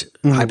place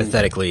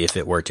hypothetically if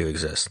it were to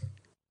exist?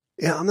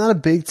 Yeah, I'm not a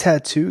big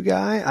tattoo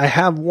guy. I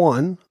have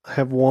one,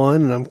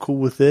 and I'm cool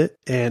with it.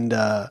 And,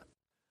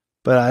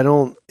 but I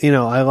don't,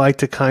 I like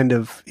to kind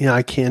of,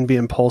 I can be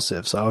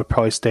impulsive, so I would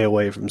probably stay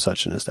away from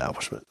such an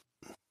establishment.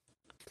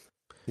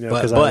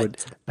 Because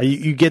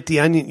you get the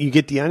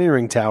onion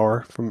ring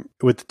tower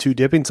with the 2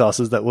 dipping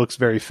sauces that looks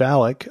very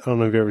phallic. I don't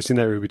know if you've ever seen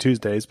that Ruby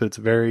Tuesdays, but it's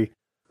a very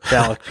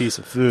phallic piece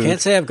of food.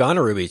 Can't say I've gone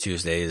to Ruby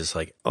Tuesdays.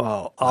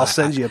 I'll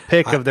send you a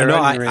pic of their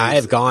onion rings. I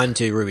have gone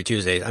to Ruby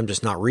Tuesdays. I'm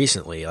just not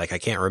recently. Like I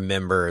can't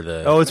remember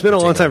the. Oh, it's been a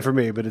long time for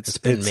me, but it's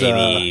been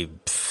maybe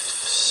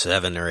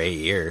 7 or 8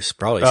 years,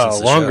 probably. Since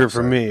the longer show,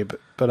 for me,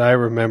 but I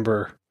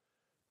remember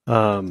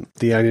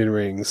the onion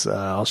rings.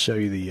 I'll show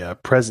you the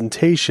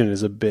presentation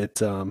is a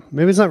bit.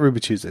 Maybe it's not Ruby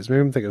Tuesdays.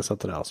 Maybe I'm thinking of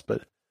something else,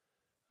 but.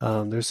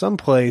 There's one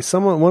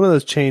of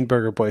those chain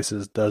burger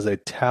places does a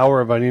tower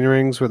of onion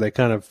rings where they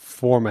kind of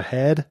form a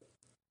head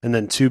and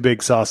then 2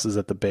 big sauces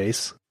at the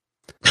base.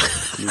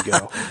 You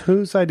go,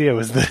 whose idea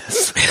was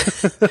this?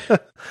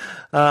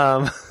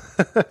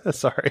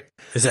 Sorry.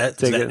 Is that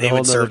they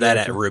would serve that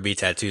at Ruby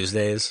Tattoos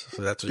Days?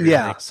 So that's what you're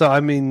saying? So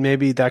I mean,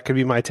 maybe that could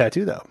be my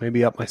tattoo though.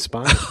 Maybe up my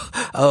spine.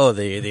 Oh,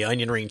 the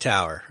onion ring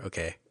tower.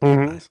 Okay.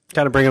 Mm-hmm. Nice.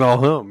 Kind of bring it all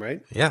home,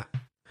 right? Yeah.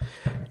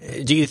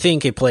 Do you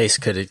think that place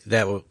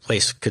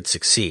could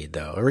succeed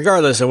though,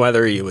 regardless of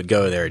whether you would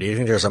go there? Do you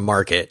think there's a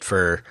market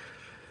for?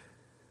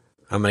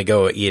 I'm going to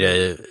go eat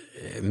a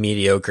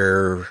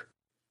mediocre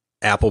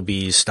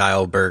Applebee's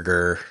style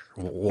burger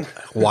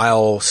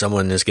while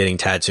someone is getting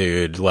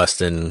tattooed less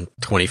than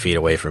 20 feet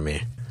away from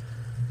me.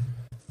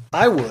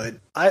 I would,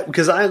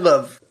 because I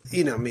love,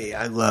 me.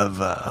 I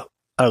love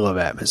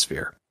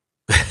atmosphere.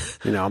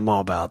 I'm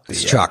all about the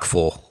it's chock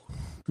full.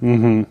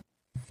 Mm-hmm.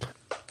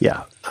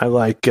 Yeah, I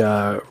like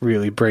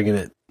really bringing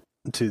it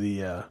to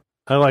the.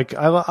 I like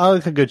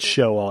a good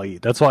show. I'll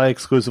eat. That's why I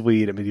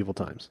exclusively eat at Medieval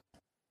Times.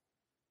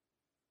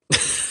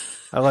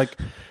 I like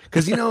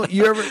because I'm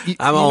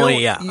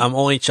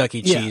only Chuck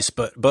E. Cheese,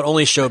 but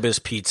only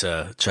Showbiz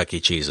Pizza Chuck E.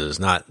 Cheese's,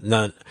 not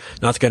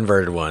the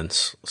converted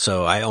ones.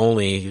 So I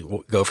only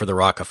go for the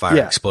Rock of Fire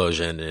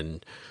explosion,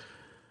 and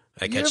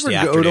I catch the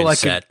afternoon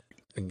set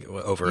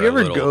over. You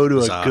ever go to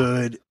a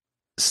good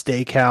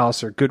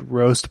steakhouse or good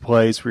roast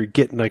place where you're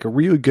getting like a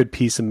really good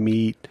piece of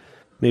meat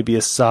maybe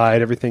a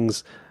side.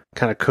 Everything's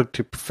kind of cooked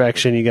to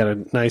perfection. You got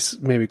a nice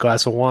maybe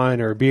glass of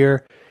wine or a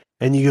beer,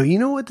 and you go, you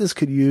know what this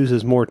could use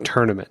is more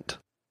tournament.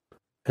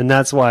 And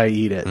that's why I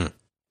eat it.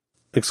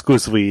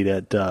 Exclusively eat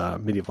at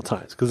Medieval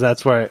Times, because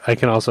that's where I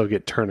can also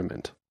get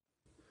tournament.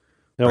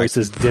 It always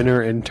says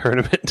dinner and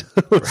tournament.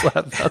 Let's laugh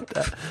about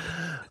that.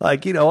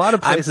 Like, a lot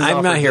of places.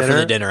 I'm not here dinner. for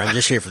the dinner. I'm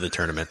just here for the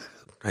tournament.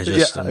 I'm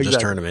just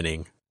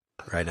tournamenting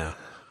right now.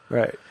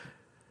 Right.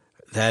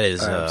 That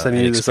is. I'm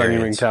sending you this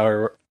onion ring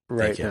tower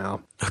right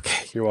now.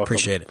 Okay, you're welcome.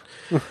 Appreciate it.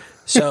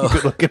 So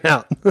good looking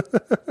out.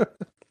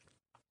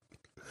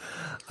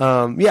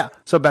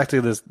 So back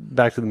to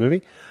the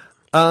movie.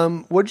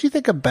 What did you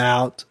think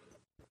about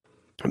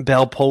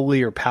Bel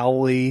Powley or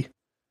Powley?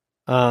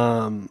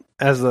 And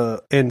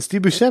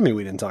Steve Buscemi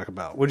we didn't talk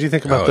about. What do you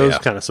think about those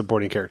kind of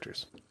supporting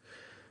characters?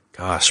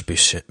 Gosh,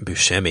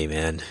 Buscemi,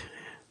 man.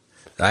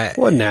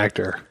 What an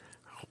actor.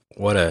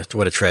 What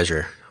a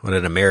treasure. What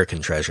an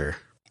American treasure.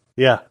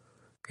 Yeah.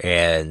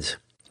 And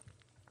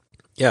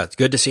yeah, it's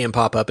good to see him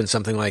pop up in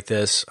something like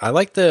this. I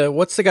like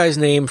what's the guy's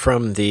name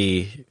from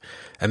the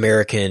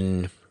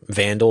American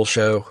Vandal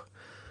show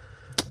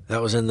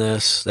that was in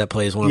this, that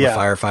plays one of the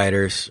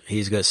firefighters.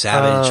 He's good.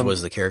 Savage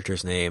was the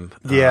character's name.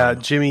 Yeah,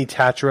 Jimmy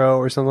Tatro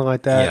or something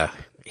like that. Yeah.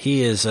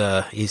 He is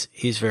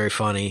he's very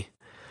funny.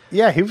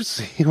 Yeah, he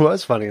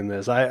was funny in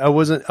this. I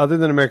wasn't, other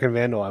than American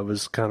Vandal,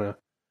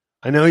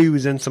 I know he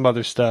was in some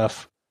other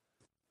stuff.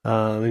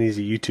 And he's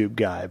a YouTube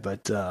guy,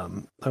 but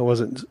I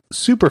wasn't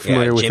super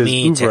familiar with his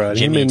oeuvre.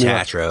 Jimmy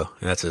Tatro,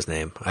 that's his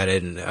name. I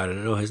didn't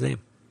know his name.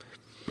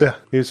 Yeah,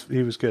 he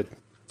was good.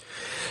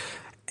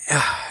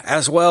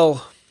 As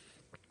well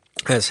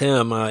as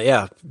him,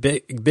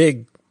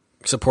 big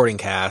supporting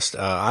cast.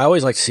 I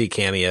always like to see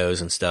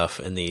cameos and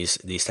stuff in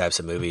these types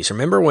of movies.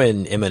 Remember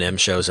when Eminem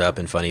shows up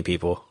in Funny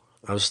People?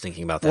 I was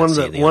thinking about that.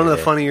 One of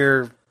the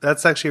funnier.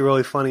 That's actually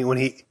really funny when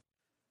he.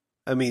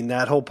 I mean,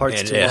 that whole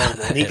part's too long.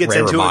 When he gets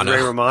into it with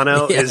Ray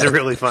Romano, is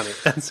really funny.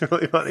 That's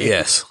really funny.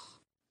 Yes.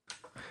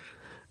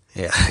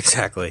 Yeah,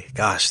 exactly.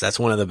 Gosh, that's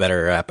one of the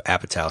better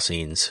Apatow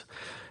scenes,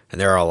 and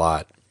there are a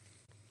lot.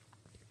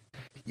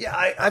 Yeah,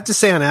 I have to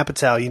say on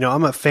Apatow,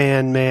 I'm a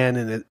fan, man,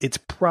 and it's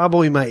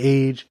probably my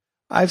age.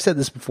 I've said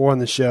this before on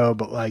the show,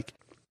 but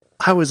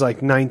I was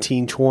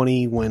 19,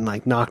 20 when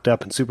Knocked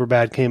Up and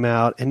Superbad came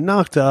out, and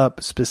Knocked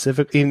Up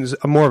specifically,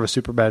 I'm more of a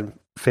Superbad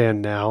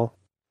fan now.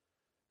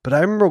 But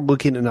I remember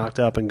looking at Knocked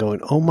Up and going,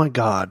 oh my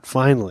God,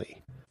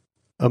 finally,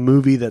 a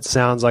movie that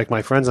sounds like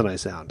my friends and I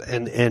sound.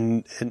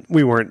 And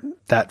we weren't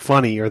that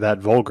funny or that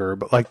vulgar,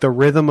 but the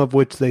rhythm of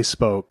which they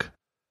spoke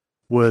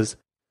was,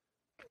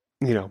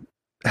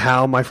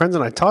 how my friends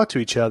and I talked to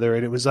each other.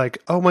 And it was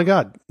oh my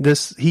God,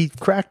 he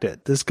cracked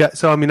it. This guy.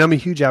 So, I mean, I'm a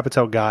huge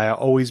Apatow guy. I'll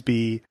always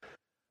be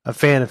a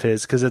fan of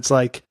his because it's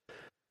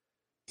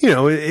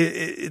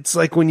it's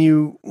like when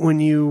you,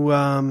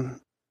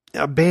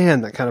 a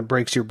band that kind of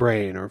breaks your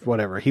brain or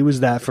whatever. He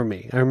was that for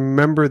me. I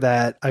remember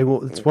that.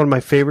 It's one of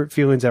my favorite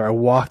feelings ever. I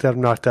walked out of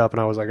Knocked Up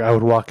and I was I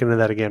would walk into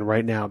that again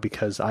right now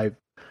because I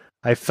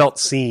felt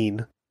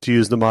seen, to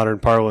use the modern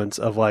parlance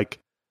of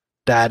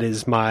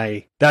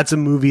that's a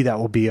movie that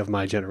will be of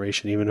my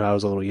generation. Even though I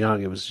was a little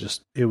young, it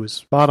was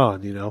spot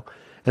on, And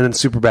then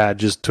Superbad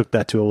just took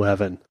that to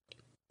 11.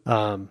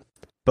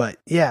 But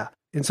yeah.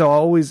 And so I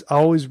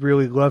always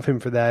really love him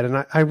for that.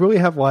 And I really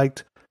have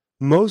liked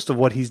most of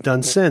what he's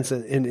done since.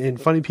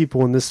 And Funny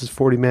People, and this is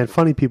 40 Man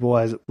Funny People,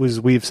 as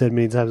we've said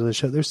many times on the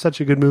show, there's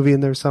such a good movie in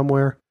there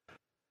somewhere.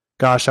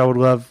 Gosh, I would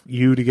love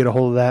you to get a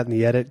hold of that in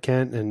the edit,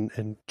 Kent,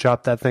 and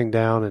chop that thing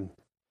down and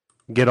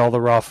get all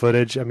the raw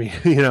footage. I mean,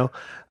 it's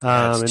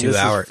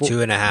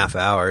 2.5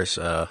 hours.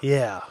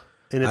 Yeah.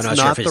 And it's I'm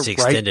not sure if it's the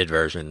extended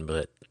version,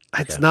 but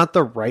it's not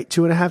the right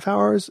 2.5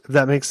 hours, if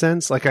that makes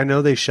sense. I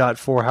know they shot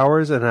 4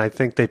 hours and I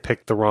think they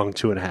picked the wrong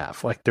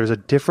 2.5. There's a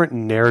different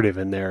narrative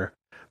in there.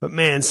 But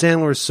man,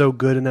 Sandler is so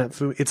good in that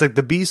movie. It's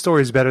the B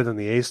story is better than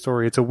the A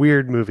story. It's a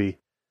weird movie.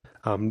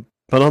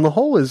 But on the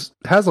whole has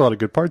a lot of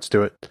good parts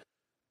to it.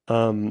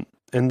 And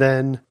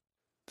then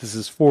this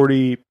is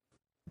 40,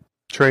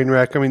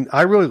 Trainwreck. I mean,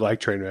 I really like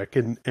Trainwreck,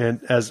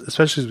 and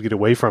especially as we get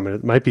away from it,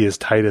 it might be his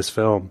tightest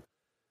film,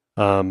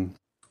 in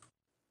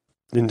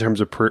terms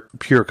of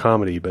pure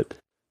comedy. But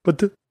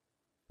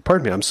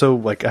pardon me, I'm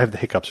so I have the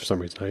hiccups for some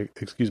reason.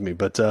 Excuse me,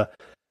 but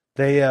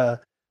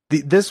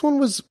this one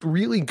was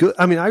really good.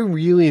 I mean, I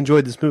really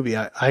enjoyed this movie.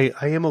 I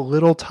am a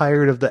little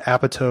tired of the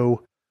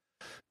Apatow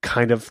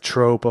kind of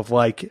trope of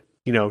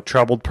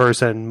troubled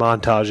person,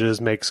 montages,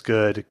 makes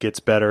good, gets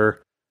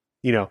better.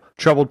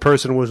 Troubled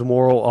person was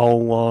moral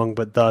all along,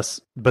 but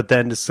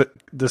then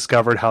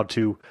discovered how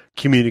to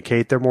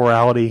communicate their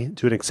morality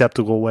to an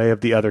acceptable way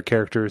of the other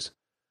characters.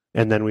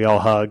 And then we all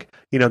hug.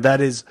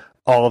 That is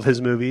all of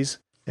his movies.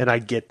 And I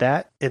get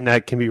that. And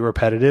that can be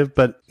repetitive,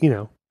 but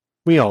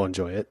we all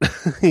enjoy it.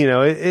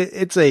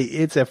 It's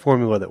a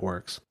formula that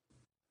works.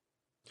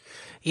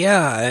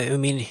 Yeah, I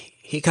mean,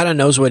 he kind of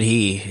knows what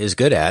he is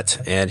good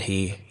at, and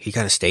he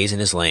kind of stays in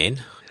his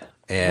lane.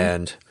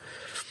 And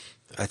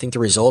I think the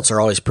results are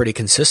always pretty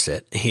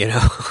consistent.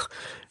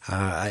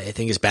 I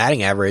think his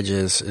batting average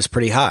is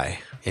pretty high.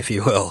 if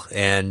you will.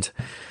 And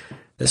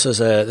this was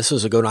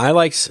a good one. I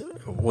liked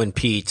when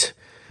Pete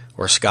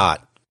or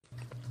Scott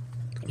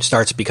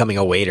starts becoming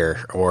a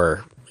waiter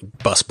or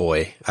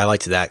busboy. I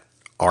liked that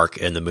arc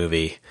in the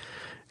movie.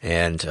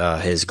 And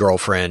his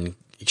girlfriend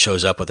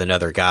shows up with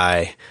another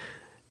guy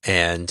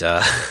and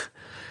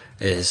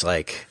is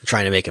like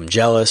trying to make him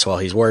jealous while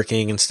he's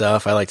working and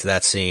stuff. I liked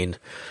that scene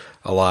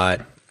a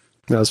lot.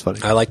 That was funny.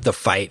 I like the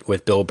fight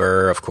with Bill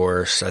Burr, of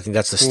course. I think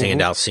that's the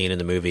standout scene in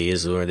the movie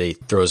is where they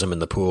throws him in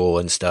the pool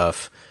and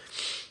stuff.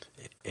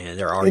 And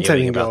they're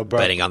arguing about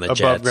betting on the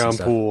Jets. Above ground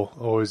pool,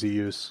 always a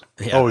use.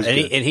 Yeah. Always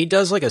and he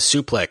does like a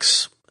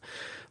suplex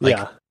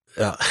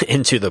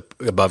into the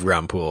above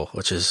ground pool,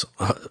 which is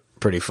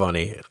pretty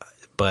funny.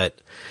 But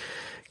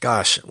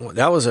gosh,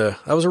 that was a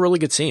really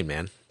good scene,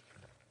 man.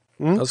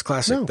 That was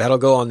classic. No. That'll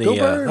go on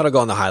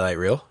the highlight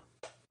reel.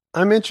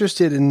 I'm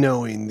interested in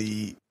knowing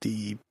the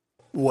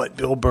what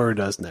Bill Burr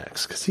does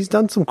next because he's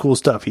done some cool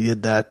stuff. He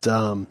did that.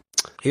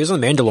 He was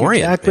on the Mandalorian.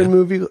 Hugh Jackman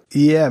movie.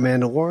 Yeah,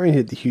 Mandalorian. He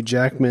did the Hugh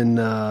Jackman,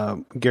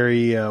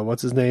 Gary,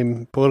 what's his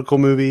name? Political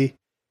movie.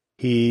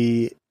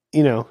 He's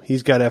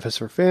got F is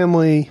for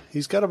Family.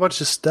 He's got a bunch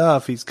of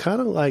stuff. He's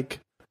kind of like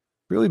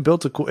really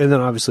built a cool, and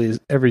then obviously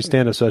every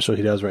stand-up special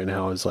he does right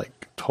now is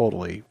like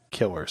totally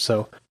killer.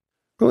 So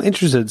I'm really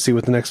interested to see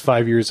what the next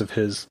 5 years of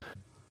his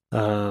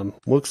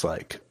looks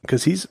like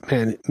because he's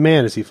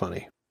man is he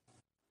funny.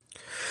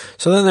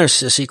 So then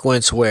there's a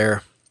sequence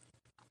where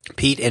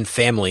Pete and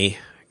family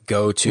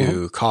go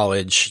to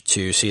college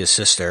to see his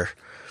sister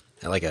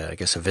at like I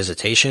guess a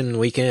visitation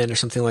weekend or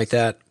something like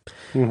that.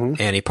 And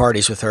he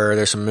parties with her.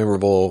 There's some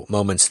memorable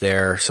moments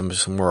there, some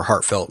more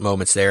heartfelt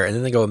moments there. And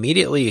then they go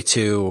immediately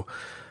to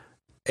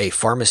a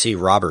pharmacy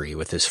robbery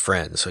with his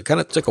friends. So it kind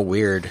of took a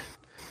weird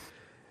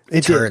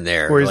turn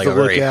there, like a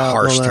very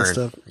harsh turn.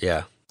 Stuff.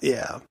 Yeah.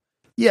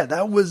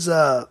 That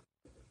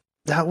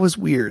was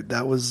weird.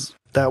 That was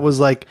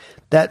like,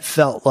 that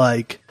felt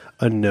like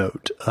a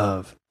note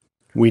of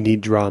we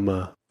need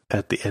drama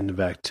at the end of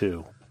Act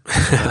 2.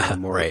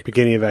 Or right.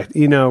 Beginning of Act,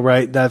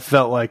 right? That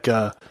felt like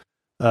a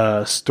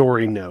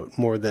story note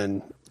more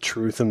than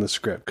truth in the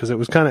script because it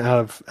was kind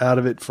of out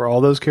of it for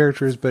all those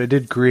characters, but it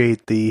did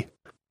create the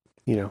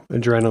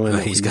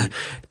adrenaline.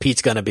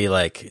 Pete's gonna be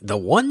like, the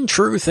one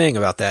true thing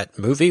about that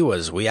movie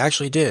was we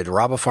actually did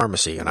rob a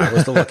pharmacy and I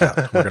was the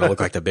lookout. We're gonna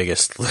look like the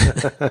biggest.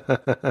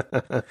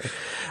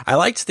 I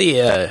liked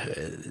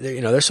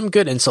there's some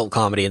good insult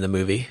comedy in the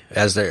movie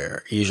as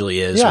there usually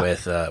is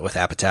with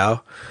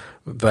Apatow,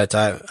 but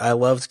I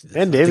loved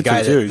and the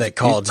guy that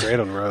called great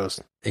on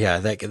roast. Yeah,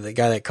 the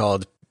guy that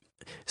called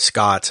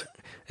Scott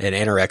an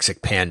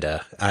anorexic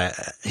panda.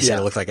 He said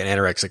it looked like an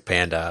anorexic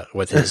panda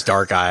with his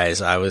dark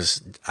eyes.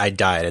 I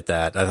died at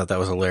that. I thought that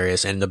was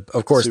hilarious. And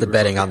of course, the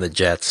betting on the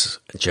Jets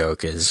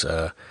joke is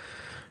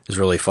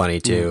really funny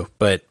too.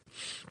 But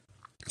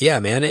yeah,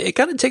 man, it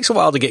kind of takes a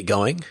while to get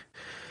going,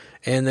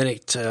 and then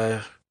it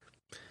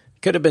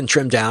could have been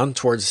trimmed down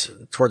towards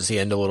the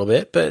end a little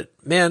bit. But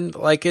man,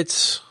 like I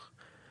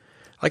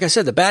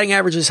said, the batting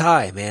average is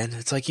high, man.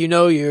 It's like,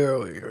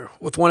 you're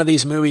with one of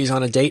these movies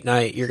on a date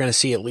night, you're going to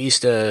see at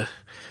least a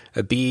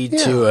B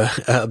to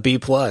a B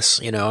plus,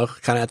 kind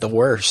of at the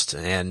worst.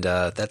 And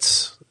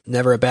that's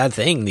never a bad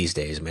thing these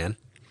days, man.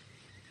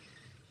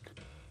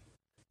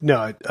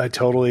 No, I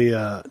totally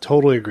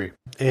agree.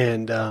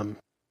 And,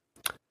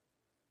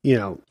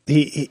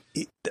 he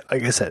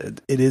like I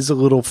said, it is a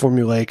little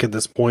formulaic at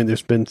this point.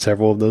 There's been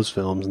several of those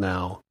films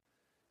now,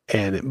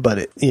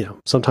 but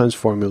sometimes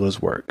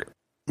formulas work.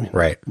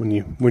 Right. When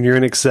you're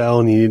in Excel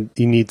and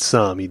you need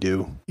sum, you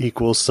do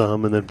equals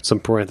sum and then some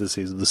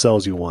parentheses of the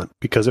cells you want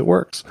because it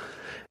works.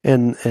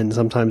 And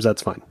sometimes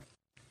that's fine.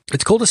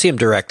 It's cool to see him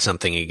direct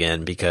something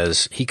again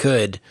because he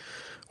could,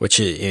 which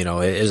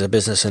is a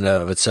business in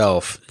and of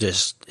itself,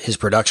 just his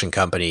production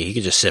company, he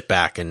could just sit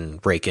back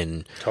and rake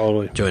in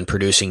doing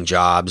producing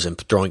jobs and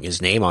throwing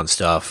his name on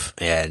stuff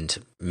and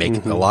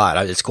make a lot.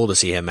 It's cool to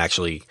see him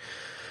actually,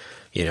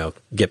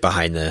 get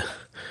behind the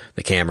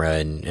camera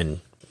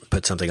and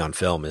put something on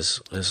film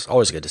is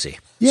always good to see.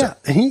 Yeah,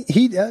 so.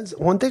 He does.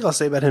 One thing I'll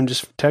say about him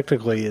just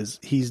technically is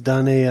he's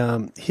done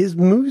his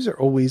movies are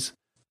always,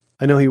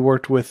 I know he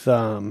worked with,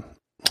 I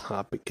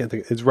can't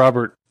think, it's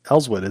Robert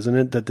Elswit, isn't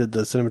it, that did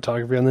the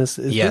cinematography on this?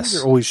 His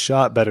movies are always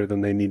shot better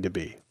than they need to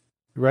be,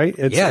 right?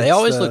 They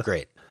always look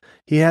great.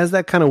 He has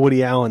that kind of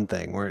Woody Allen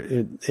thing where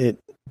it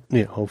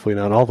hopefully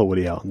not all the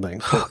Woody Allen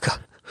things. Oh,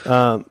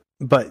 God.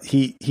 But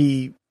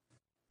he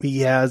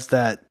has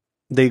that,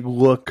 they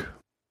look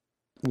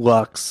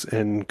luxe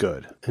and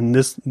good, and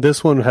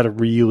this one had a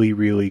really,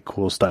 really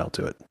cool style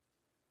to it.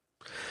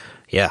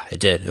 Yeah,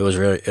 it did. It was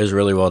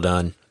really well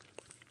done.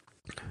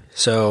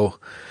 So,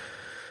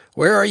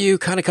 where are you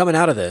kind of coming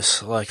out of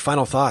this? Like,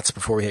 final thoughts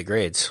before we hit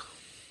grades?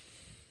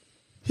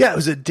 Yeah, it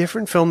was a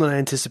different film than I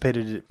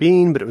anticipated it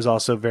being, but it was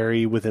also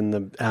very within the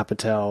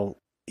Apatow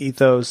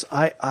ethos.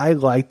 I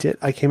liked it.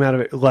 I came out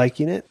of it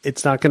liking it.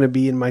 It's not going to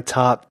be in my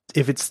top.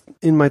 If it's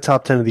in my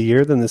top 10 of the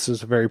year, then this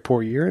is a very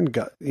poor year, and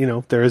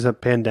there is a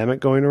pandemic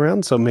going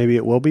around, so maybe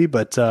it will be.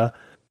 But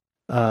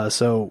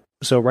so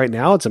So right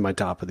now it's in my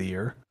top of the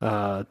year,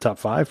 top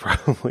 5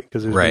 probably,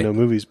 because there's been no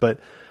movies. But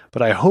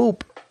I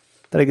hope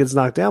that it gets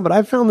knocked down. But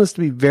I found this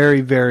to be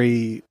very,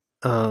 very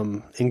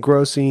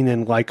engrossing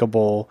and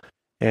likable.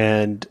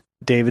 And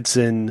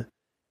Davidson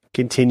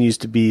continues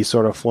to be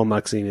sort of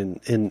flummoxing,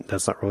 and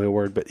that's not really a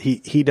word, but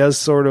he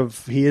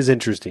is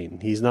interesting.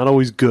 He's not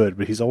always good,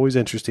 but he's always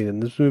interesting. In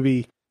this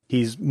movie,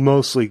 he's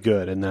mostly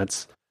good, and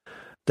that's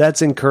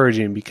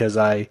encouraging, because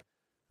I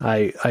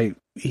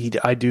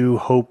do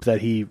hope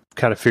that he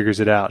kind of figures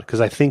it out,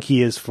 because I think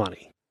he is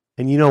funny.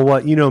 And you know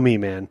what? You know me,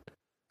 man.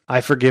 I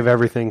forgive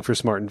everything for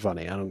smart and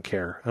funny. I don't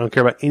care. I don't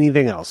care about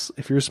anything else.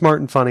 If you're smart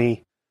and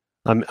funny,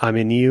 I'm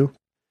in you.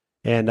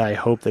 And I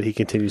hope that he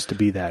continues to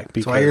be that.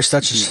 That's why you're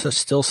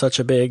still such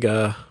a big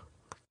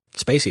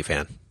Spacey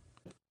fan.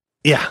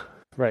 Yeah,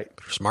 right.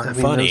 Smart and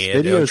funny.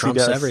 It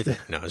trumps everything.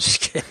 No, I was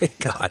just kidding.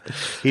 God.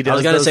 I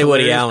was going to say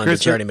Woody Allen,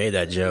 but you already made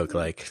that joke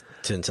like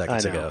 10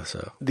 seconds ago.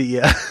 So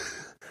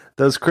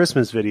those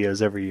Christmas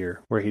videos every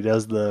year where he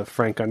does the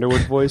Frank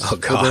Underwood voice for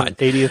the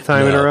 80th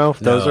time in a row,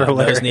 those are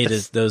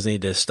hilarious. Those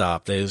need to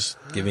stop. Those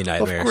give me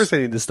nightmares. Of course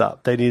they need to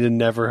stop. They need to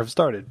never have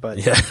started, but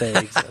they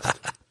exist.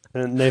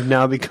 And they've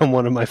now become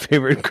one of my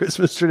favorite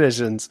Christmas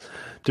traditions,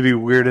 to be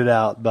weirded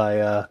out by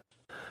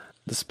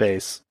the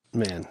space.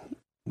 Man,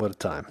 what a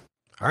time!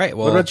 All right,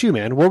 well, what about you,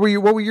 man? What were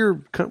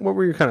your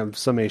kind of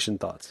summation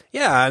thoughts?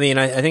 Yeah, I mean,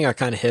 I think I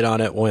kind of hit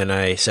on it when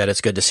I said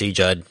it's good to see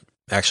Judd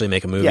actually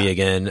make a movie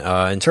again.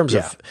 In terms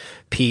of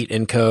Pete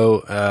and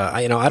co,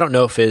 I don't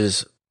know if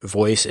his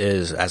voice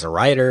is as a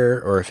writer,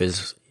 or if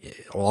his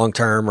long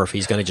term, or if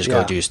he's going to just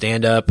go do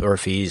stand up, or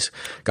if he's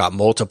got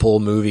multiple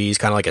movies,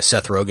 kind of like a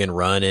Seth Rogen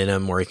run in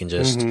him, where he can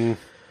just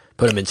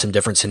put him in some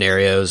different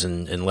scenarios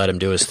and let him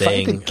do his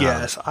thing. I could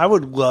guess, I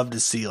would love to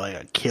see like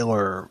a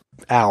killer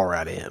hour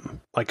out of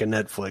him, like a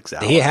Netflix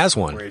hour. He has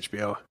one for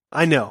HBO.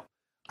 I know.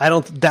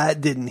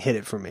 That didn't hit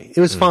it for me.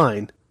 It was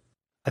fine.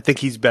 I think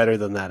he's better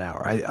than that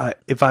hour.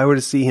 If I were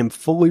to see him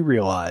fully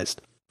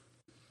realized,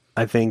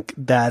 I think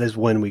that is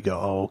when we go,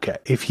 oh, okay.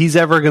 If he's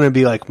ever going to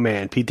be like,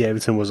 man, Pete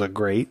Davidson was a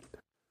great,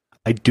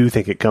 I do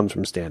think it comes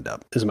from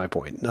stand-up, is my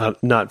point,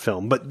 not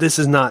film. But this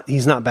is not,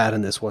 he's not bad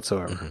in this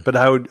whatsoever. But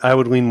I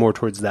would lean more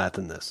towards that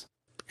than this.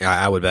 Yeah,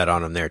 I would bet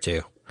on him there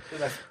too.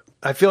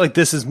 I feel like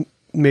this is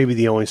maybe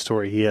the only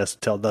story he has to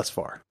tell thus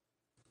far.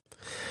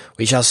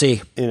 We shall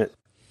see. In it.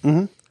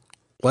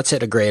 Let's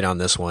hit a grade on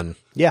this one.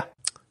 Yeah.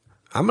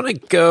 I'm going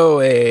to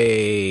go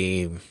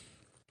a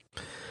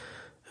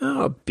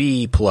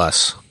B+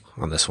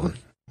 on this one.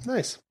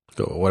 Nice.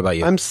 Cool. What about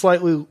you? I'm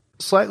slightly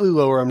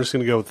lower. I'm just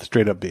going to go with a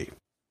straight up B.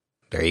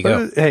 There you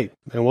go. Hey,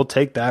 and we'll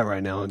take that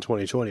right now in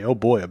 2020. Oh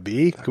boy, a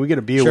B? Can we get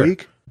a B a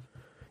week?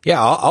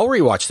 Yeah, I'll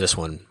rewatch this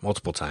one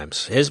multiple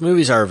times. His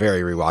movies are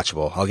very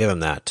rewatchable. I'll give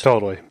him that.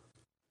 Totally.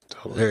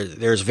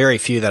 There's very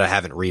few that I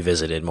haven't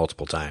revisited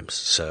multiple times.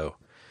 So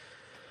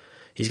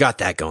he's got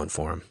that going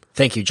for him.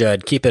 Thank you,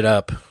 Judd. Keep it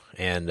up,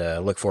 and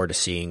look forward to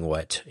seeing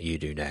what you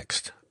do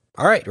next.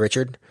 All right,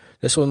 Richard.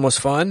 This one was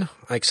fun.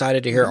 I'm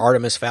excited to hear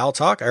Artemis Fowl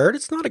talk. I heard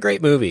it's not a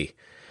great movie.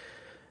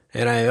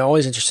 And I'm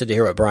always interested to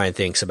hear what Brian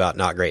thinks about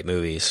not great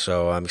movies.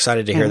 So I'm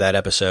excited to hear that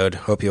episode.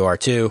 Hope you are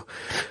too.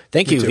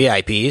 Thank you,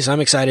 VIPs.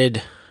 I'm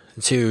excited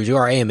to do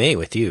our AMA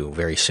with you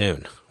very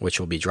soon, which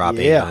will be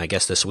dropping, I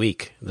guess, this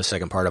week. The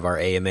second part of our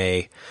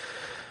AMA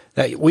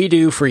that we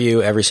do for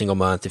you every single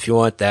month. If you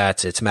want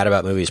that, it's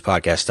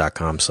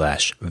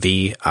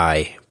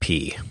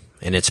madaboutmoviespodcast.com/VIP.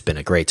 And it's been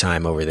a great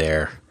time over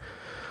there.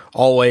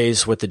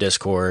 Always with the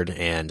Discord.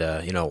 And,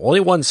 only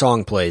one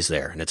song plays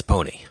there, and it's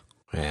Pony.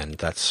 And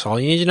that's all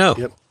you need to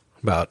know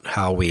about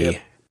how we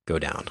go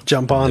down.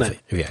 Jump on it.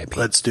 VIP.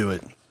 Let's do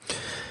it.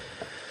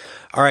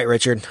 All right,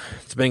 Richard.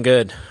 It's been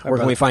good. Where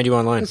can we find you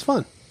online? It's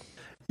fun.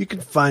 You can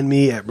find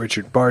me at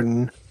Richard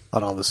Barton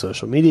on all the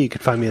social media. You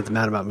can find me at the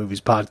Mad About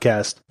Movies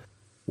Podcast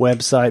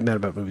website,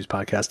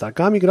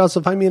 madaboutmoviespodcast.com. You can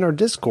also find me in our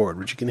Discord,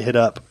 which you can hit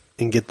up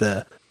and get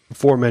the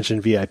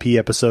aforementioned VIP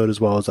episode, as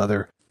well as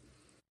other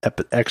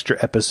extra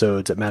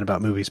episodes at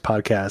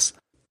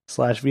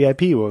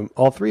madaboutmoviespodcast.com/VIP. Well,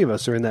 all three of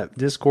us are in that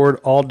Discord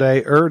all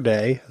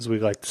day, as we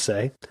like to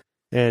say,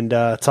 and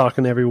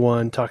talking to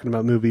everyone, talking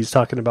about movies,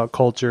 talking about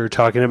culture,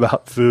 talking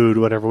about food,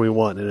 whatever we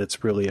want. And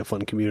it's really a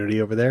fun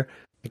community over there.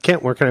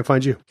 Kent, where can I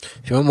find you?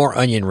 If you want more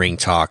onion ring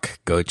talk,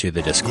 go to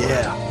the Discord.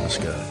 Yeah. Let's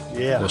go.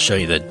 Yeah. We'll show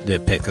you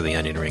the pic of the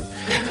onion ring.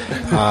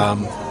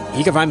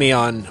 You can find me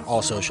on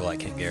all social at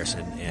Kent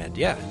Garrison, and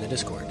in the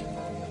Discord.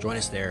 Join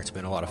us there. It's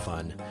been a lot of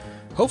fun.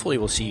 Hopefully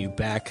we'll see you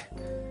back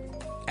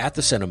at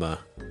the cinema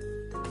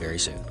very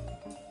soon.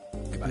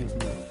 Goodbye.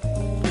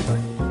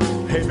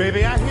 Hey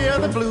baby, I hear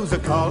the blues are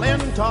calling,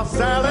 tossed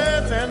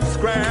salads and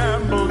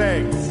scrambled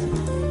eggs.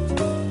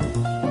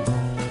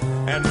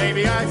 And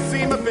maybe I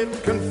seem a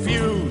bit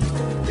confused.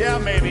 Yeah,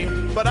 maybe,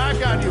 but I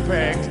got you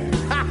pegged.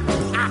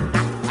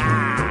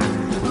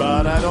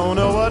 But I don't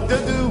know what to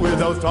do with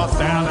those tossed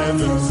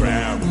salads and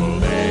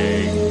scrambled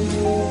eggs.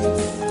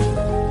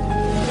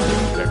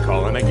 They're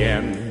calling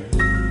again.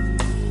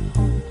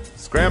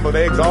 Scrambled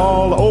eggs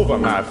all over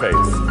my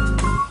face.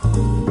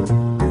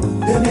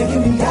 They're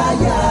making me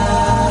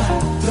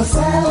yah-yah. tossed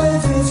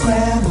salads and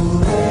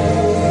scrambled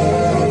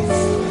eggs.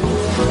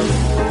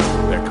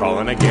 They're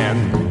calling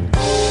again.